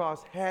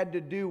Pentecost had to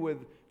do with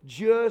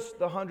just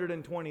the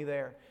 120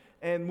 there.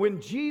 And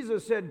when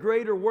Jesus said,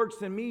 greater works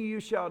than me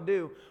you shall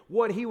do,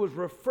 what He was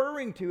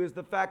referring to is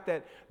the fact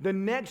that the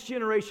next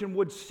generation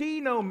would see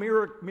no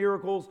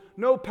miracles,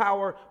 no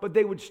power, but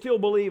they would still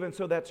believe, and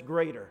so that's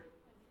greater.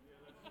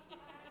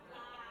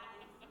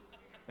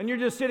 And you're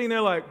just sitting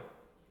there like,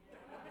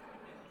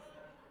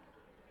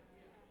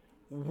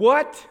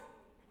 what?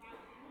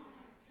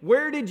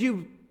 Where did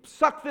you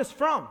suck this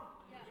from?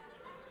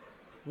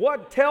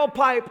 What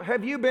tailpipe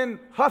have you been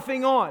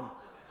huffing on?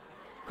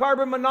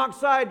 Carbon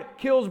monoxide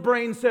kills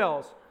brain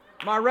cells.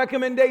 My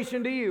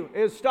recommendation to you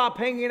is stop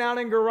hanging out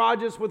in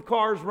garages with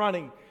cars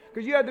running.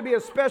 Because you have to be a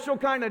special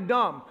kind of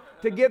dumb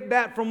to get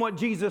that from what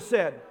Jesus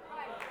said.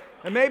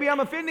 And maybe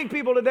I'm offending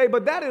people today,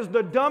 but that is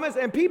the dumbest.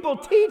 And people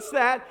teach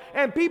that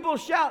and people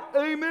shout,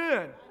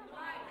 amen.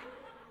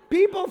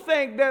 People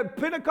think that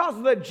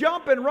Pentecostals that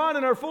jump and run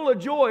and are full of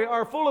joy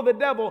are full of the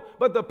devil.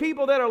 But the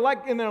people that are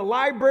like in their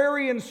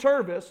librarian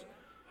service,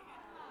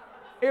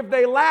 if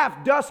they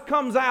laugh, dust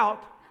comes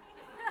out.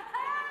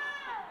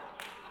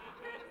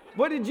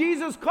 What did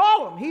Jesus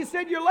call them? He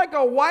said you're like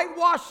a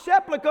whitewashed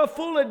sepulcher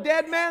full of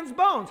dead man's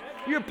bones.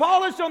 You're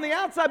polished on the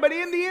outside, but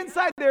in the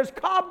inside there's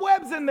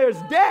cobwebs and there's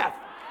death.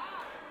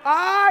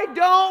 I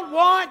don't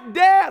want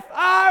death.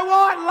 I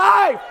want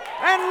life,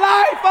 and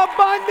life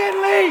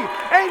abundantly.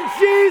 And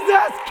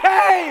Jesus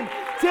came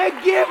to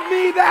give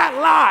me that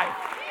life.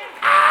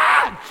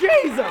 Ah,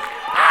 Jesus.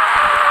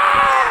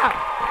 Ah!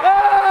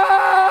 Oh!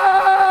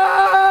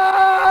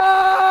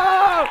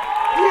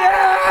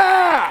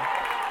 Yeah!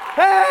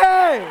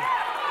 Hey!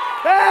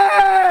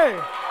 Hey!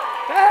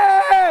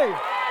 Hey!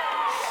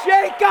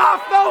 Shake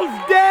off those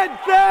dead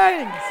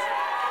things!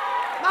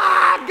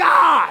 My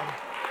God!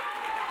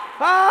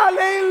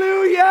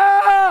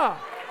 Hallelujah!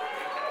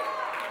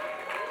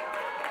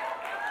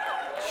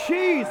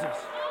 Jesus.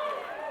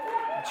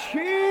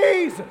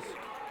 Jesus.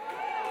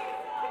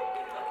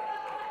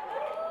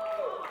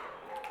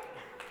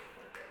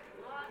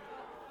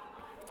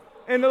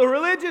 And the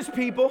religious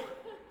people,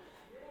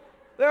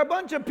 there are a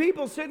bunch of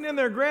people sitting in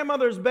their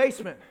grandmother's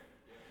basement.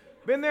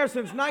 Been there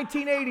since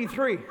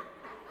 1983.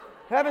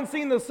 Haven't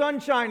seen the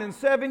sunshine in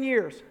 7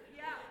 years.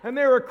 And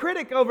they're a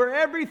critic over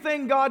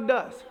everything God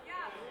does.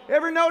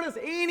 Ever notice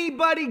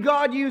anybody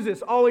God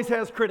uses always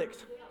has critics?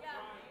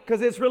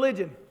 Because it's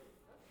religion.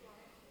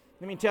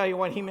 Let me tell you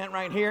what he meant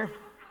right here.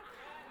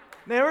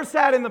 Never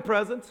sat in the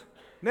presence,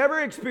 never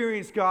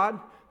experienced God,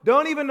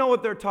 don't even know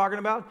what they're talking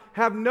about,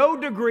 have no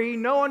degree,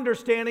 no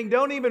understanding,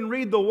 don't even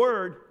read the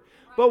word,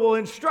 but will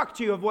instruct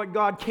you of what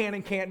God can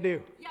and can't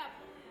do.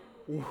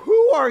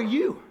 Who are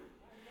you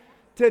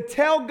to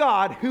tell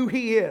God who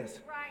he is?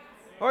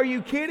 Are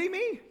you kidding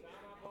me?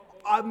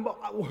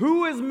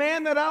 Who is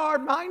man that thou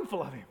art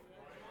mindful of him?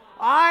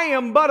 I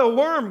am but a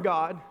worm,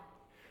 God.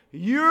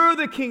 You're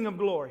the King of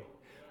glory.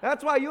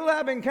 That's why you'll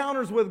have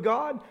encounters with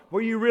God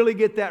where you really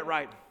get that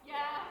right. Yeah.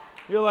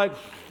 You're like,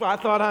 I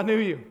thought I knew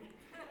you.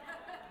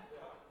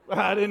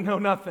 I didn't know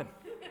nothing.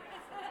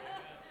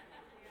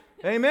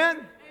 Amen?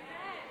 Amen?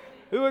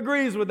 Who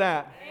agrees with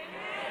that?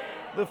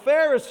 Amen. The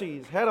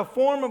Pharisees had a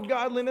form of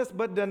godliness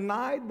but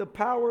denied the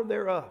power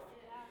thereof.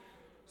 Yeah.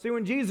 See,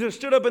 when Jesus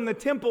stood up in the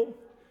temple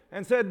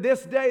and said,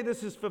 this day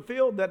this is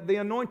fulfilled, that the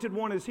anointed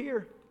one is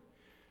here,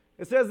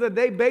 it says that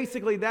they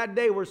basically that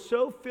day were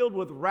so filled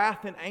with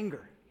wrath and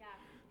anger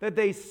that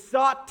they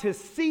sought to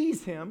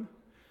seize him,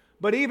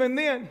 but even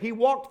then, he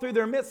walked through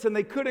their midst and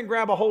they couldn't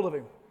grab a hold of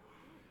him.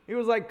 He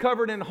was like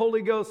covered in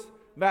Holy Ghost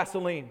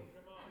Vaseline.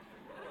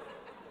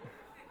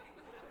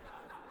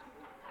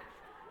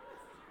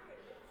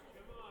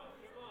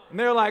 And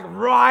they're like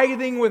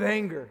writhing with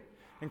anger.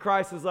 And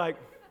Christ is like,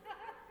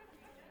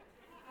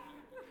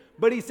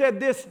 but he said,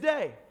 this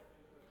day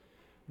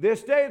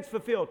it's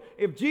fulfilled.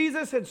 If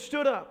Jesus had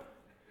stood up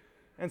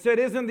and said,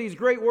 isn't these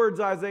great words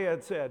Isaiah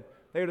had said?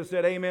 They would have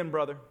said, amen,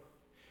 brother.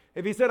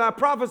 If he said, I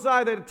prophesy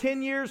that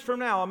 10 years from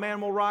now a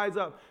man will rise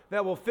up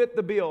that will fit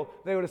the bill,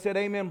 they would have said,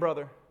 amen,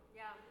 brother.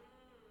 Yeah.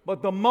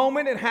 But the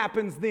moment it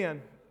happens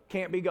then,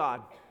 can't be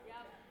God. Yep.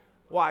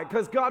 Why?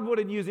 Because God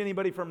wouldn't use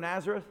anybody from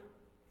Nazareth.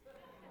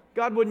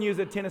 God wouldn't use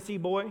a Tennessee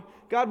boy.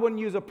 God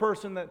wouldn't use a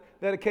person that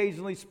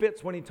occasionally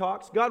spits when he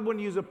talks. God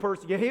wouldn't use a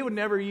person. Yeah, he would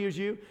never use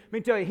you. Let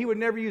me tell you, he would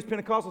never use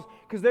Pentecostals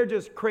because they're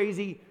just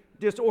crazy,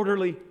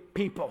 disorderly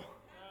people.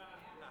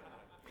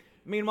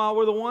 Meanwhile,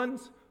 we're the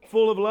ones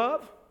full of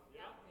love.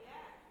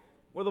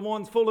 We're the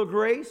ones full of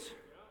grace.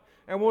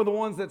 And we're the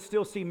ones that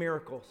still see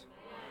miracles.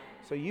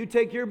 So you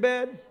take your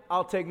bed,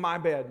 I'll take my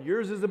bed.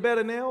 Yours is a bed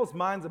of nails,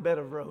 mine's a bed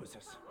of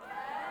roses.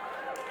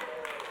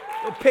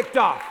 They're picked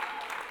off.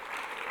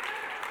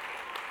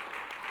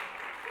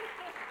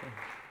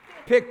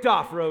 Picked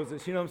off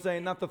roses, you know what I'm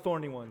saying? Not the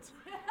thorny ones.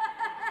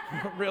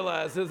 I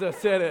realized as I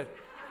said it.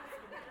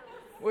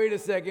 Wait a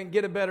second,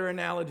 get a better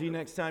analogy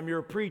next time. You're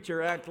a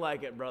preacher, act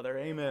like it, brother.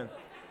 Amen.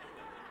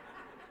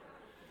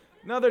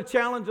 Another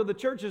challenge of the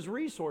church is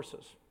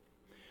resources.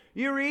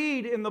 You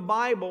read in the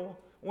Bible,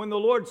 when the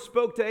Lord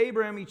spoke to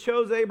Abraham, he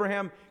chose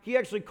Abraham. He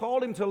actually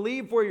called him to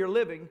leave where you're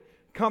living,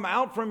 come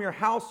out from your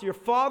house, your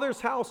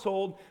father's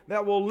household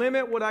that will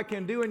limit what I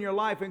can do in your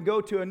life and go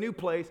to a new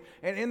place.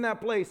 And in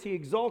that place, he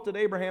exalted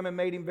Abraham and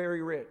made him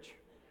very rich.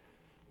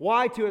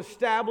 Why? To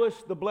establish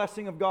the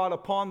blessing of God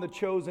upon the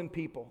chosen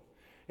people.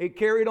 It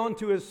carried on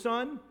to his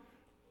son.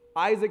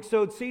 Isaac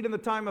sowed seed in the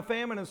time of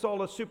famine and saw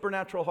a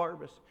supernatural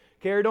harvest.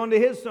 Carried on to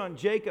his son,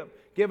 Jacob,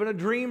 given a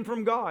dream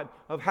from God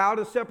of how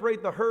to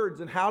separate the herds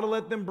and how to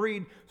let them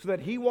breed so that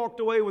he walked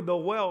away with the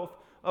wealth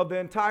of the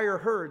entire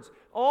herds.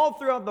 All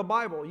throughout the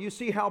Bible, you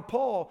see how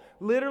Paul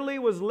literally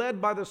was led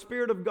by the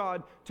Spirit of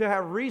God to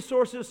have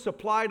resources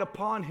supplied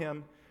upon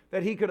him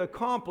that he could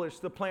accomplish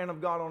the plan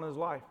of God on his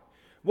life.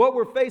 What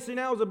we're facing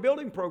now is a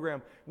building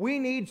program. We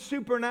need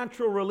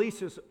supernatural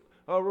releases,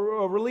 a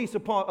release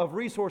of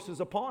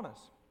resources upon us.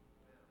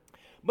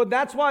 But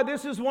that's why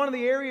this is one of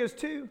the areas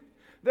too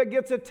that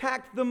gets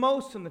attacked the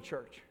most in the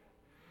church.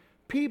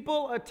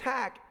 People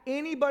attack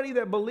anybody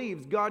that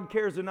believes God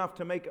cares enough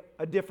to make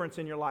a difference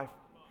in your life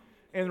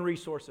and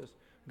resources.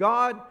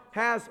 God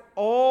has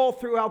all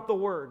throughout the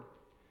Word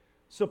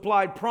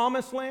supplied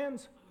promised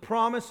lands,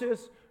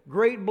 promises,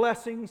 great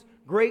blessings,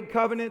 great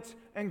covenants,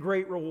 and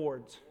great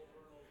rewards.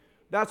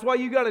 That's why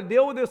you got to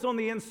deal with this on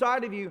the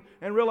inside of you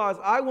and realize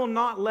I will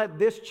not let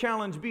this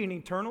challenge be an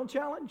eternal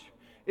challenge.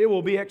 It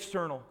will be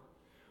external.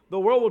 The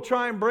world will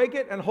try and break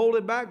it and hold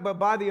it back, but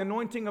by the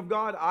anointing of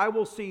God, I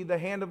will see the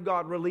hand of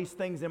God release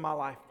things in my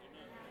life.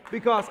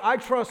 Because I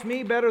trust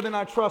me better than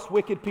I trust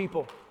wicked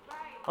people.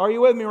 Are you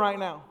with me right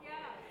now?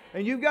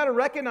 And you've got to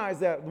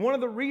recognize that. One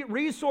of the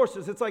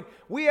resources, it's like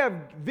we have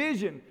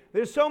vision.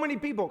 There's so many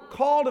people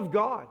called of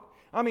God.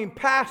 I mean,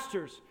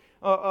 pastors,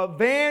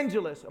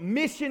 evangelists,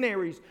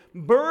 missionaries,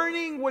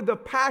 burning with the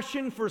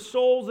passion for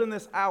souls in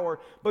this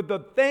hour. But the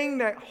thing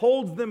that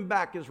holds them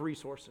back is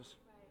resources.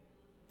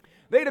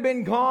 They'd have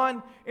been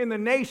gone in the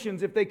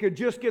nations if they could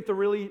just get the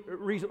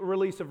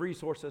release of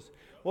resources.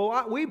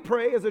 Well, we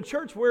pray as a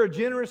church, we're a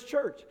generous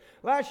church.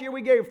 Last year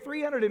we gave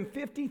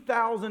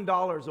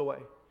 $350,000 away.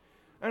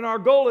 And our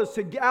goal is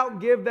to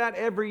outgive that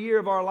every year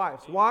of our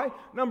lives. Why?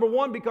 Number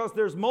one, because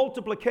there's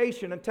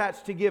multiplication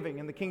attached to giving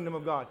in the kingdom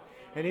of God.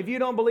 And if you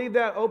don't believe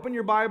that, open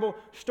your Bible,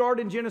 start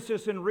in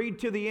Genesis and read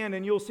to the end,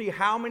 and you'll see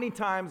how many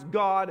times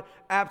God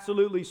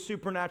absolutely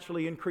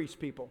supernaturally increased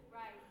people.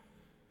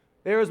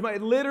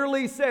 It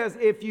literally says,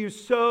 if you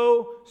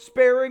sow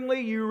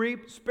sparingly, you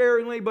reap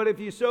sparingly, but if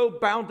you sow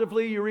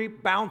bountifully, you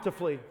reap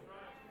bountifully.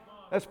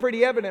 That's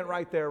pretty evident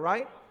right there,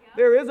 right?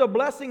 There is a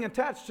blessing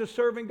attached to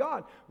serving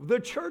God. The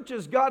church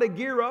has got to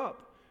gear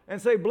up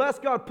and say, bless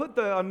God, put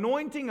the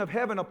anointing of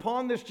heaven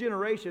upon this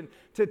generation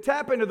to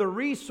tap into the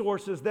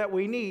resources that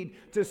we need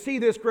to see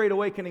this great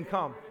awakening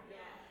come.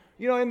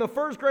 You know, in the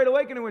first great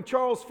awakening with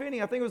Charles Finney,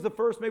 I think it was the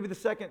first, maybe the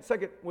second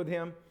with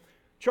him,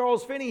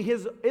 Charles Finney,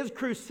 his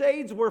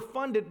crusades were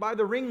funded by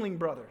the Ringling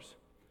Brothers.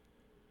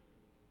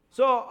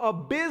 So a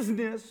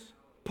business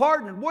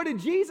partnered. What did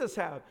Jesus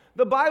have?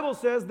 The Bible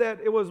says that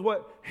it was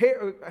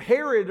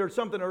Herod or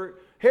something, or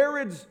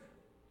Herod's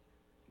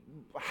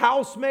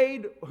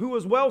housemaid who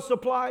was well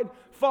supplied,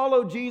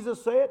 followed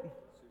Jesus, say it,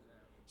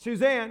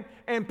 Suzanne,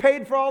 and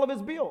paid for all of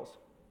his bills.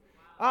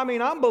 I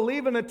mean, I'm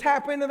believing to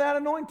tap into that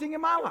anointing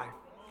in my life.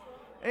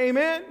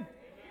 Amen.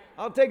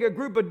 I'll take a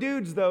group of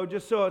dudes, though,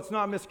 just so it's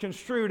not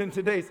misconstrued in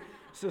today's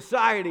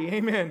society.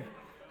 Amen.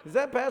 Is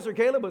that Pastor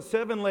Caleb with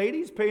 7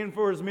 ladies paying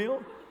for his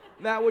meal?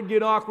 That would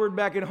get awkward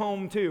back at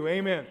home, too.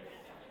 Amen.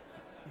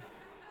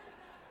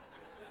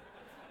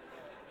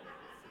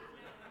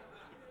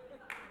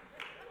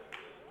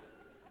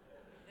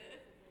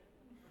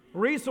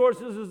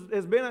 Resources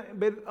has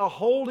been a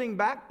holding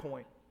back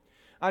point.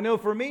 I know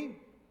for me,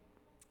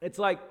 it's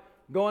like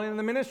going into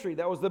the ministry.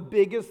 That was the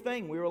biggest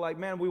thing. We were like,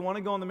 man, we want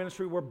to go in the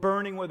ministry. We're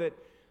burning with it.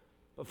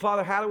 But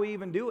Father, how do we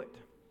even do it?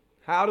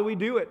 How do we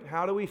do it?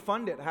 How do we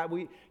fund it?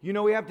 We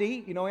have to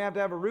eat. We have to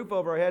have a roof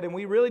over our head. And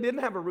we really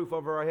didn't have a roof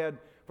over our head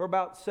for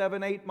about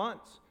 7-8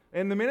 months.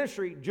 In the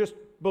ministry, just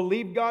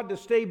believed God to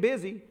stay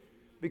busy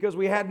because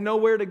we had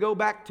nowhere to go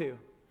back to.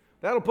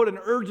 That'll put an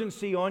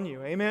urgency on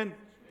you. Amen?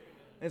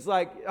 It's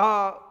like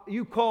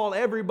you call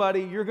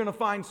everybody, you're going to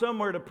find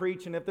somewhere to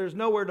preach. And if there's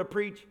nowhere to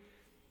preach,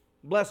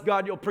 bless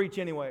God, you'll preach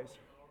anyways.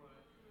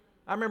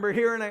 I remember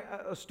hearing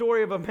a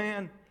story of a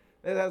man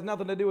that has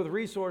nothing to do with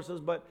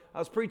resources, but I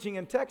was preaching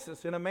in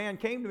Texas, and a man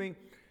came to me.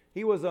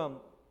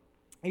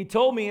 He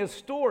told me his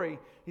story.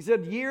 He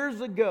said,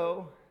 years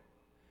ago,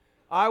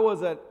 I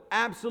was an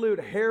absolute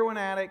heroin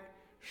addict,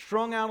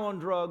 strung out on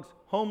drugs,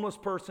 homeless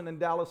person in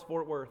Dallas,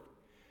 Fort Worth.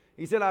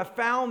 He said, I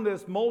found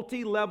this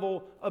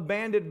multi-level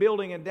abandoned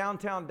building in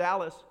downtown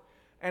Dallas,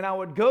 and I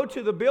would go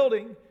to the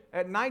building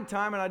at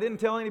nighttime, and I didn't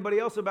tell anybody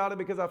else about it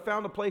because I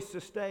found a place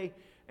to stay.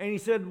 And he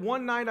said,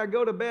 one night I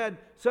go to bed,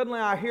 suddenly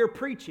I hear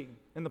preaching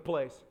in the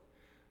place.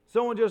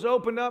 Someone just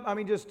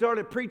just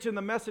started preaching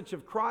the message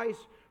of Christ,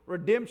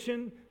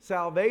 redemption,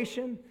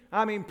 salvation.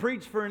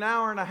 Preached for an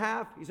hour and a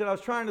half. He said, I was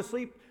trying to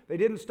sleep. They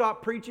didn't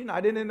stop preaching. I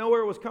didn't know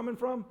where it was coming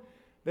from.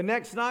 The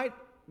next night,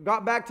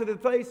 got back to the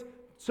place.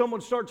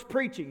 Someone starts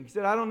preaching. He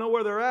said, I don't know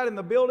where they're at in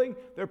the building.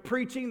 They're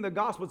preaching the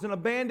gospel. It's an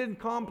abandoned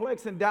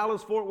complex in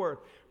Dallas, Fort Worth.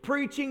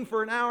 Preaching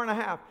for an hour and a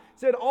half. He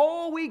said,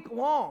 all week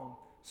long,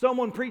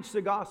 someone preached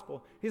the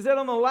gospel. He said,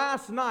 on the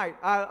last night,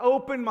 I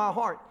opened my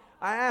heart.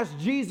 I asked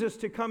Jesus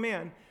to come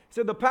in. He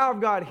said, the power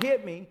of God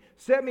hit me,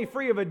 set me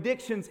free of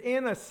addictions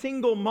in a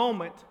single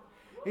moment.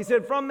 He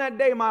said, from that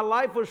day, my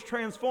life was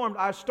transformed.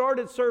 I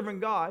started serving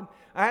God.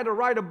 I had to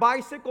ride a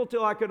bicycle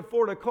till I could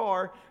afford a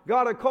car,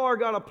 got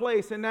a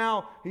place, and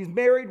now he's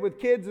married with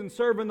kids and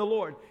serving the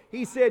Lord.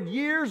 He said,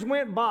 years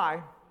went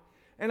by,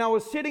 and I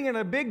was sitting in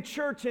a big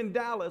church in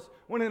Dallas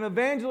when an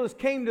evangelist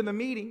came to the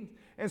meeting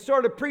and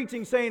started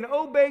preaching, saying,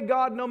 obey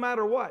God no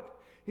matter what.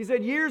 He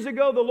said, years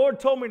ago, the Lord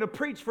told me to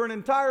preach for an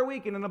entire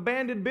week in an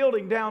abandoned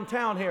building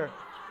downtown here.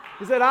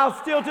 He said, I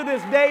still to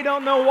this day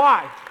don't know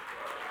why.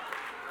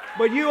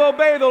 But you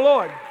obey the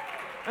Lord.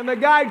 And the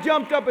guy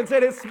jumped up and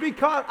said, it's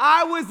because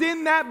I was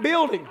in that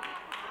building.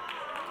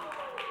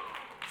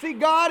 See,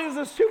 God is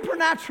a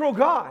supernatural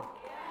God.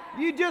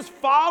 You just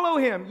follow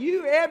Him.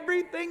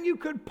 Everything you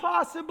could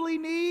possibly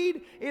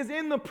need is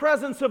in the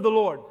presence of the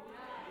Lord.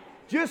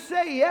 Just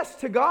say yes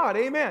to God.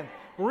 Amen.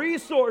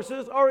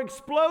 Resources are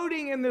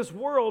exploding in this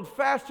world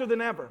faster than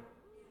ever.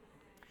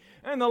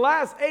 In the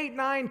last 8,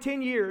 9,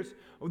 10 years,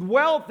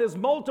 wealth is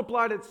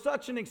multiplied at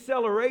such an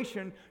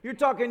acceleration. You're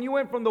talking, you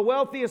went from the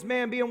wealthiest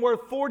man being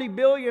worth $40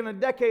 billion a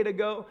decade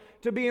ago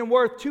to being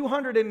worth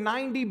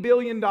 $290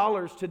 billion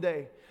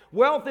today.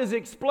 Wealth is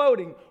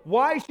exploding.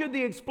 Why should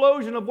the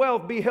explosion of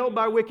wealth be held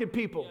by wicked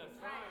people?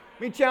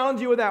 Let me challenge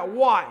you with that.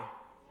 Why?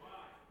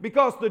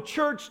 Because the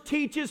church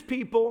teaches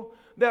people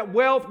that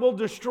wealth will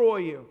destroy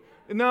you.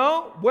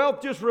 No,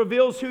 wealth just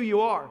reveals who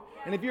you are.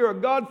 And if you're a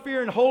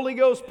God-fearing Holy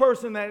Ghost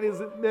person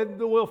that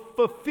will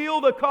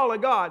fulfill the call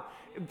of God,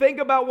 think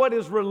about what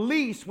is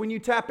released when you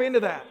tap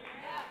into that.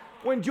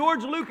 When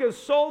George Lucas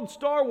sold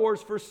Star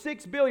Wars for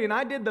 $6 billion,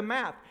 I did the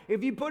math.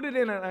 If you put it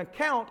in an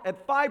account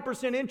at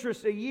 5%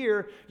 interest a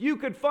year, you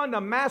could fund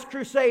a mass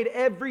crusade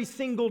every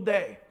single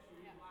day.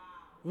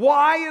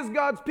 Why is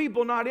God's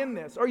people not in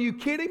this? Are you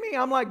kidding me?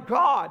 I'm like,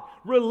 God,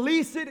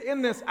 release it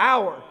in this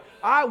hour.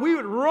 We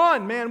would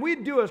run, man.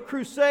 We'd do a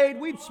crusade.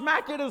 We'd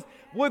smack it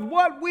with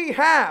what we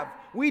have.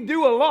 We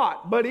do a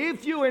lot. But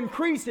if you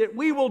increase it,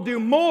 we will do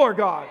more,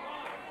 God.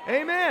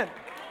 Amen.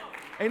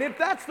 And if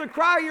that's the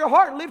cry of your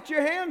heart, lift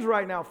your hands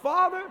right now.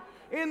 Father,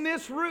 in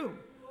this room,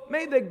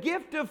 may the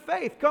gift of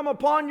faith come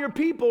upon your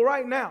people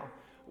right now.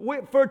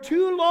 For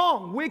too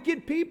long,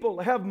 wicked people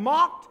have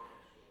mocked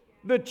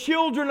the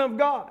children of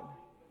God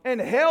and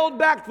held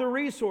back the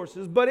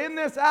resources. But in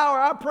this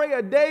hour, I pray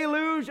a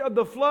deluge of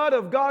the flood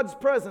of God's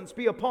presence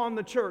be upon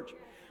the church.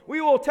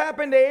 We will tap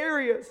into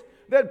areas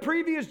that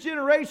previous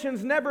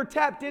generations never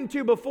tapped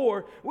into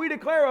before. We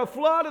declare a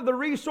flood of the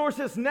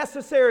resources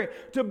necessary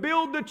to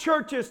build the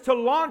churches, to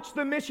launch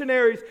the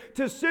missionaries,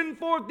 to send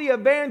forth the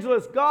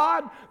evangelists.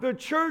 God, the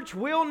church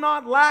will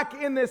not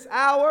lack in this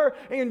hour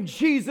in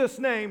Jesus'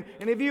 name.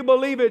 And if you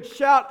believe it,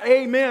 shout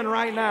amen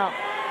right now.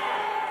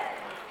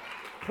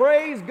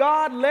 Praise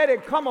God, let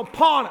it come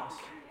upon us.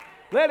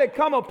 Let it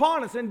come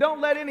upon us. And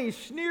don't let any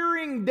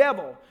sneering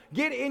devil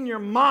get in your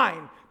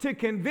mind to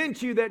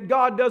convince you that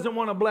God doesn't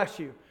want to bless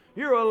you.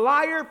 You're a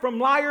liar from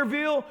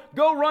Liarville.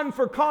 Go run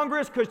for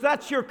Congress because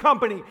that's your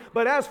company.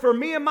 But as for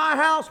me and my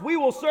house, we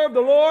will serve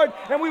the Lord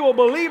and we will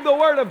believe the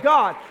word of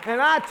God.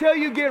 And I tell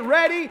you, get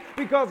ready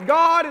because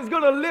God is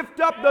going to lift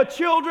up the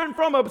children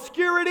from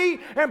obscurity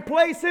and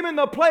place them in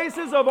the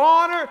places of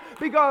honor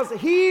because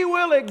He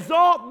will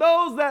exalt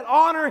those that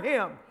honor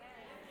Him.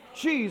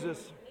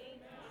 Jesus.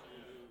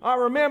 I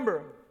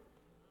remember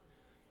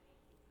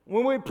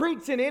when we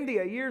preached in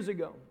India years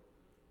ago.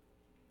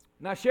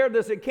 And I shared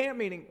this at camp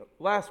meeting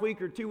last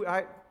week or two.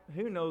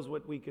 Who knows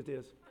what week it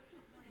is?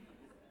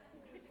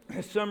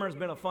 This summer has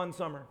been a fun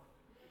summer.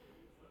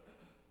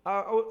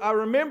 I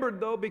remembered,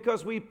 though,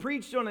 because we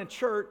preached on a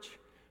church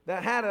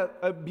that had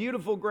a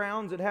beautiful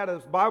grounds. It had a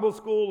Bible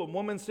school, a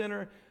women's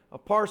center, a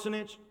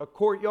parsonage, a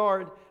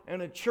courtyard,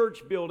 and a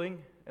church building,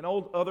 and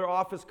old other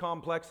office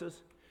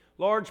complexes.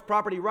 Large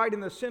property right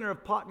in the center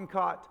of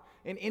Patinkot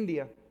in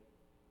India.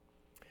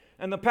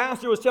 And the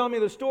pastor was telling me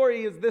the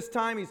story is this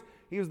time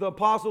he was the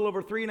apostle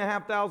over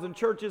 3,500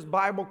 churches,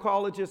 Bible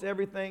colleges,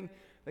 everything.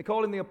 They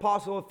called him the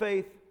apostle of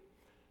faith.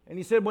 And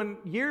he said when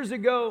years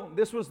ago,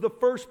 this was the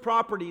first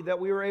property that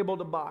we were able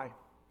to buy.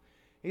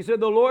 He said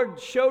the Lord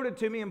showed it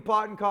to me in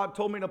Patinkot,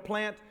 told me to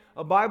plant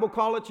a Bible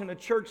college and a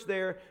church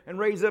there and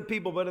raise up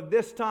people. But at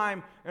this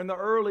time, in the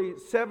early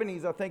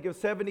 70s, I think it was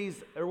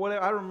 70s or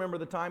whatever, I don't remember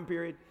the time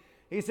period.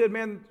 He said,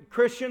 man,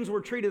 Christians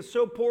were treated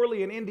so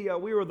poorly in India.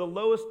 We were the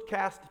lowest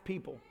caste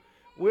people.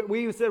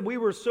 We said we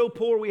were so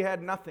poor we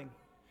had nothing.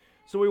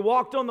 So we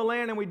walked on the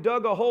land and we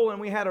dug a hole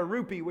and we had a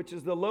rupee, which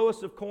is the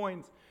lowest of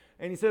coins.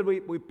 And he said we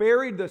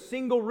buried the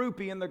single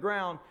rupee in the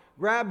ground,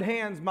 grabbed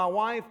hands, my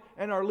wife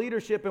and our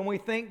leadership, and we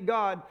thanked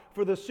God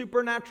for the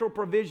supernatural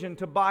provision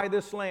to buy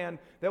this land,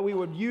 that we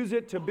would use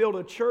it to build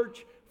a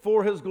church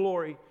for His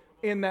glory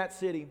in that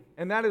city.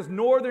 And that is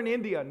northern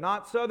India,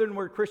 not southern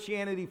where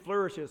Christianity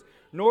flourishes.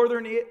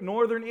 Northern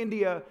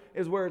India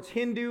is where it's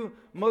Hindu,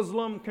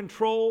 Muslim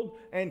controlled,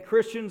 and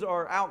Christians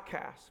are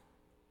outcasts.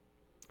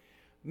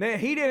 Now,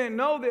 he didn't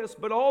know this,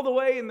 but all the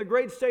way in the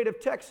great state of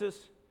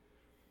Texas,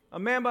 a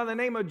man by the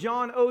name of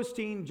John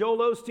Osteen,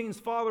 Joel Osteen's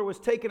father, was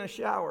taking a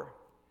shower.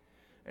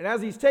 And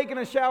as he's taking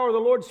a shower, the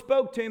Lord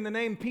spoke to him the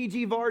name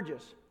P.G.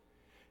 Vargas.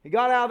 He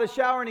got out of the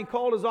shower and he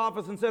called his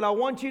office and said, I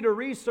want you to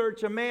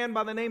research a man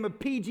by the name of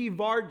P.G.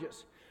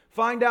 Vargas.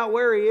 Find out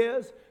where he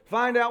is.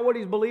 Find out what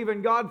he's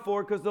believing God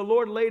for, because the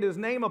Lord laid His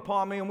name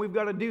upon me and we've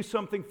got to do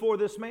something for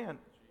this man.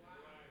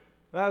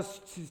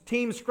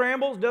 Team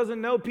scrambles,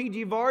 doesn't know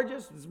P.G.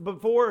 Vargas.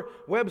 Before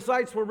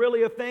websites were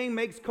really a thing,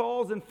 makes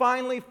calls and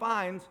finally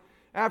finds,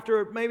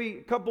 after maybe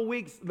a couple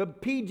weeks, the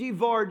P.G.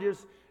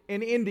 Vargas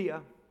in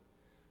India.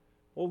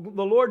 Well,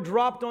 the Lord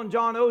dropped on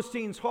John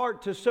Osteen's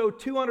heart to sow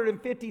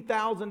 $250,000,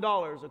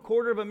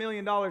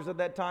 $250,000 at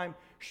that time,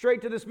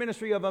 straight to this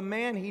ministry of a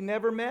man he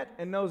never met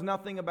and knows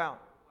nothing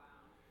about.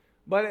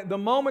 But at the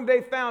moment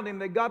they found him,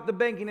 they got the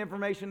banking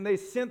information, they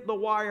sent the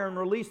wire and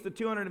released the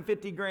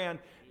 $250,000.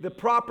 The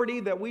property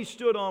that we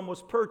stood on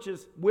was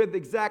purchased with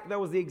that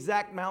was the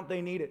exact amount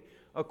they needed.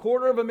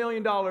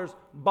 $250,000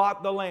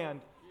 bought the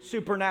land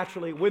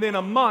supernaturally within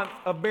a month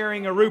of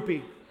burying a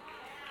rupee.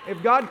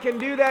 If God can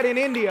do that in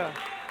India,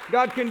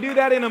 God can do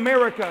that in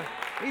America.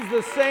 He's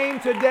the same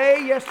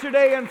today,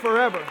 yesterday, and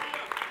forever.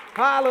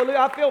 Hallelujah.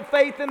 I feel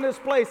faith in this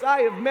place.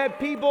 I have met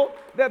people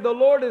that the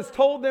Lord has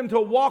told them to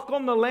walk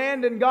on the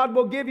land and God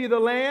will give you the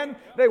land.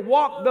 They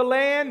walk the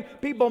land.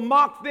 People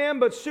mock them,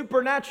 but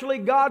supernaturally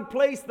God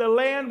placed the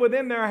land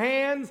within their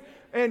hands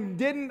and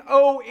didn't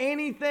owe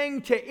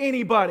anything to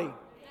anybody.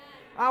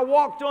 I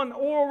walked on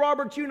Oral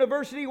Roberts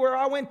University where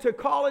I went to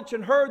college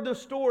and heard the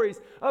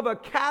stories of a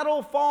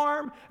cattle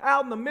farm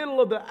out in the middle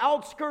of the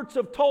outskirts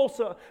of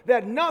Tulsa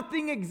that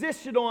nothing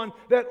existed on,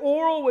 that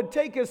Oral would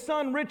take his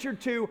son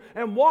Richard to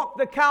and walk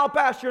the cow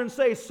pasture and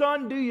say,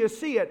 son, do you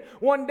see it?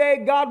 One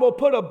day God will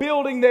put a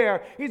building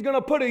there. He's going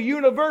to put a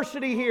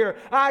university here.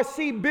 I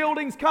see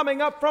buildings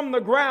coming up from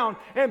the ground,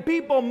 and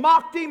people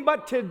mocked him,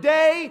 but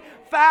today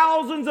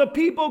thousands of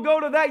people go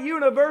to that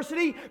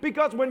university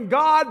because when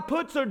God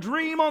puts a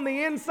dream on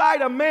the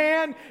inside of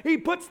man, He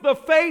puts the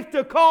faith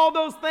to call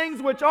those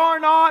things which are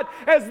not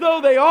as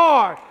though they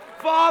are.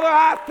 Father,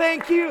 I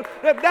thank you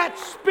that that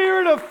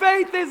spirit of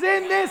faith is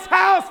in this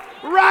house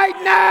right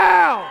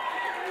now.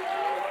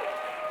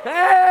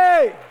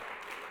 Hey!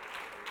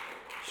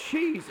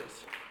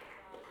 Jesus.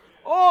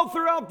 All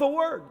throughout the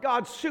Word,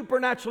 God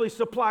supernaturally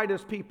supplied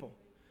His people.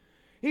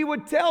 He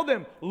would tell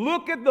them,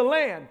 look at the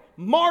land,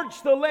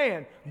 march the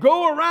land,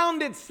 go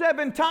around it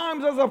 7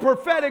 times as a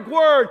prophetic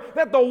word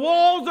that the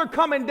walls are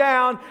coming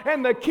down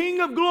and the King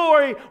of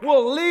Glory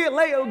will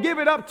give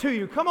it up to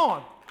you. Come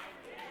on.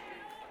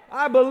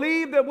 I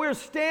believe that we're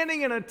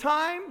standing in a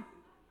time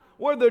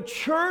where the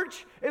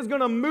church is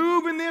going to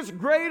move in this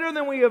greater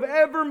than we have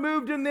ever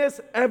moved in this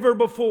ever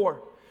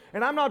before.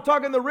 And I'm not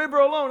talking the river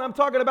alone. I'm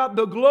talking about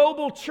the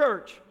global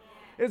church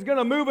is going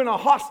to move in a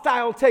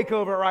hostile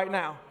takeover right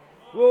now.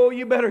 Whoa,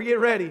 you better get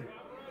ready.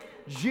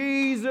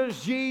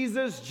 Jesus,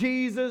 Jesus,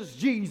 Jesus,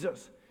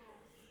 Jesus.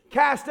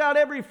 Cast out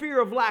every fear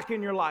of lack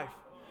in your life.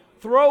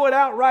 Throw it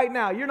out right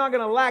now. You're not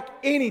going to lack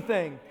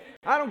anything.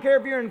 I don't care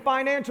if you're in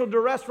financial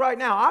duress right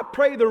now. I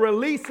pray the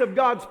release of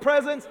God's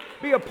presence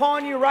be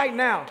upon you right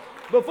now.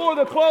 Before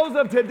the close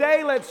of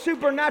today, let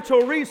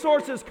supernatural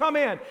resources come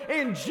in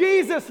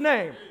Jesus'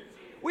 name.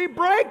 We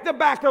break the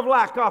back of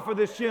lack off of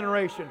this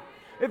generation.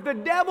 If the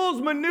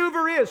devil's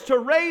maneuver is to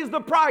raise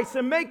the price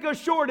and make a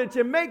shortage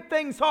and make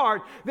things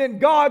hard, then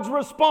God's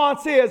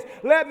response is,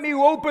 let me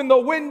open the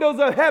windows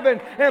of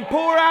heaven and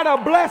pour out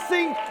a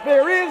blessing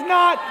there is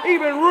not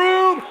even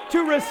room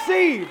to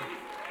receive.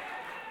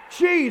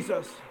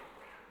 Jesus.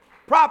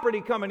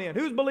 Property coming in.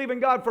 Who's believing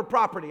God for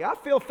property? I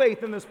feel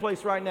faith in this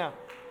place right now.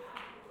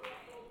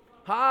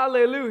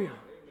 Hallelujah.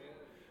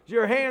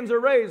 Your hands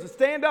are raised.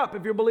 Stand up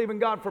if you're believing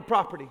God for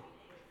property.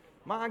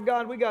 My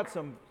God, we got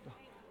some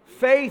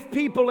faith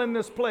people in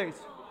this place.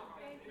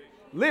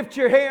 Lift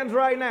your hands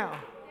right now.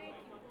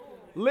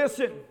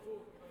 Listen,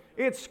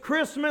 it's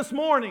Christmas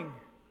morning.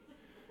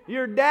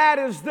 Your dad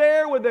is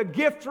there with a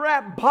gift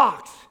wrap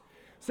box.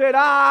 Said,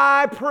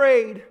 I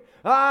prayed,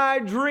 I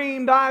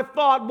dreamed, I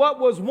thought what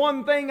was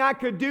one thing I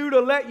could do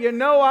to let you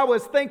know I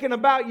was thinking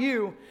about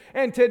you.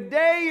 And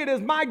today it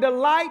is my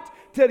delight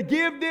to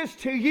give this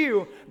to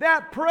you.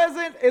 That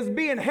present is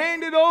being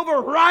handed over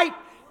right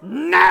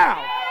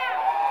now.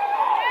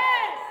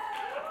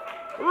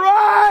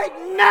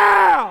 Right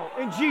now,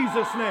 in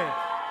Jesus' name.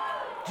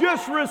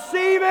 Just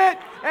receive it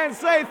and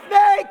say,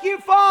 thank you,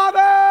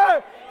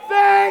 Father.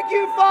 Thank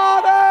you,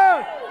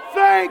 Father.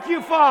 Thank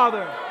you,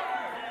 Father.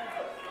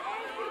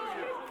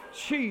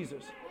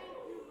 Jesus.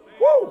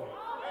 Woo.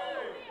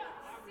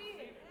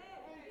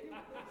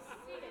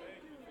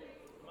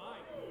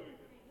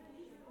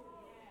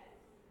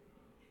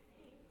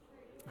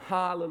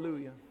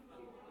 Hallelujah.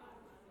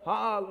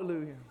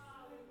 Hallelujah.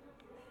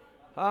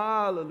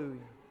 Hallelujah.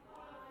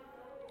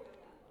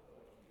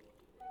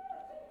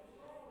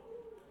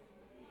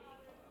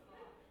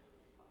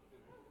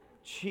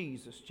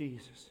 Jesus,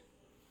 Jesus.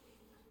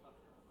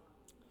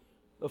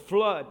 The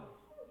flood.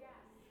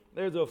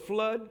 There's a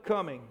flood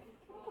coming.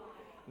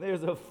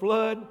 There's a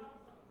flood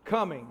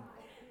coming.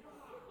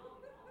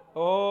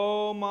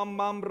 Oh,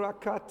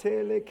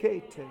 mamambrakatele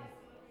kete.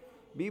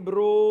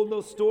 Bibro,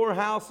 the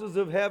storehouses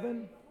of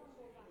heaven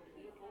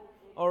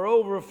are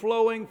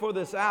overflowing for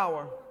this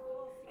hour.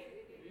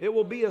 It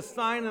will be a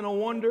sign and a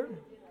wonder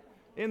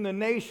in the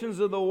nations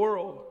of the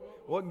world.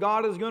 What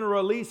God is going to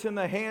release in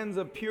the hands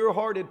of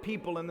pure-hearted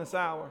people in this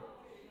hour.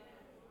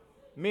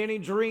 Many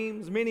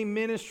dreams, many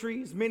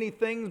ministries, many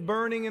things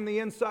burning in the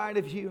inside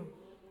of you.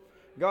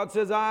 God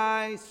says,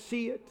 I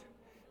see it.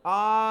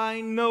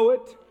 I know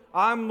it.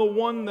 I'm the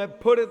one that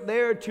put it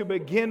there to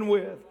begin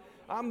with.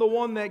 I'm the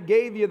one that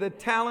gave you the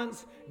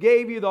talents,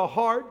 gave you the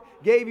heart,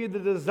 gave you the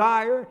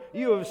desire.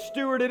 You have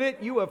stewarded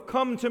it. You have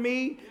come to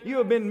me. You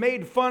have been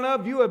made fun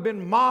of. You have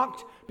been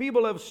mocked.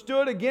 People have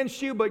stood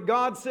against you, but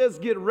God says,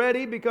 get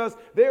ready, because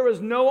there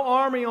is no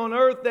army on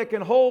earth that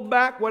can hold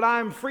back what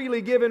I'm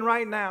freely giving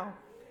right now.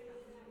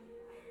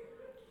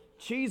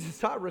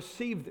 Jesus, I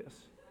receive this.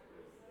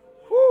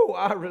 Whoo,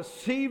 I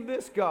receive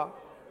this, God.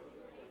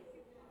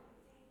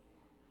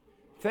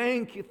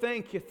 Thank you,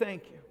 thank you,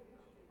 thank you.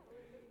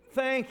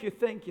 Thank you,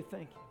 thank you,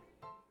 thank you.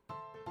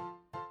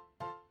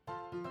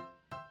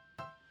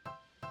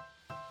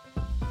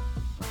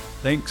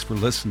 Thanks for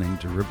listening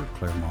to River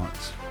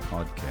Clermont's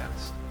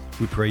podcast.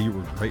 We pray you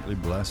were greatly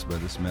blessed by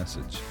this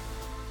message.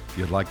 If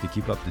you'd like to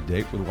keep up to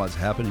date with what's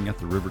happening at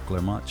the River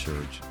Clermont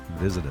Church,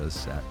 visit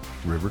us at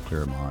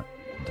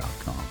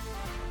riverclermont.com.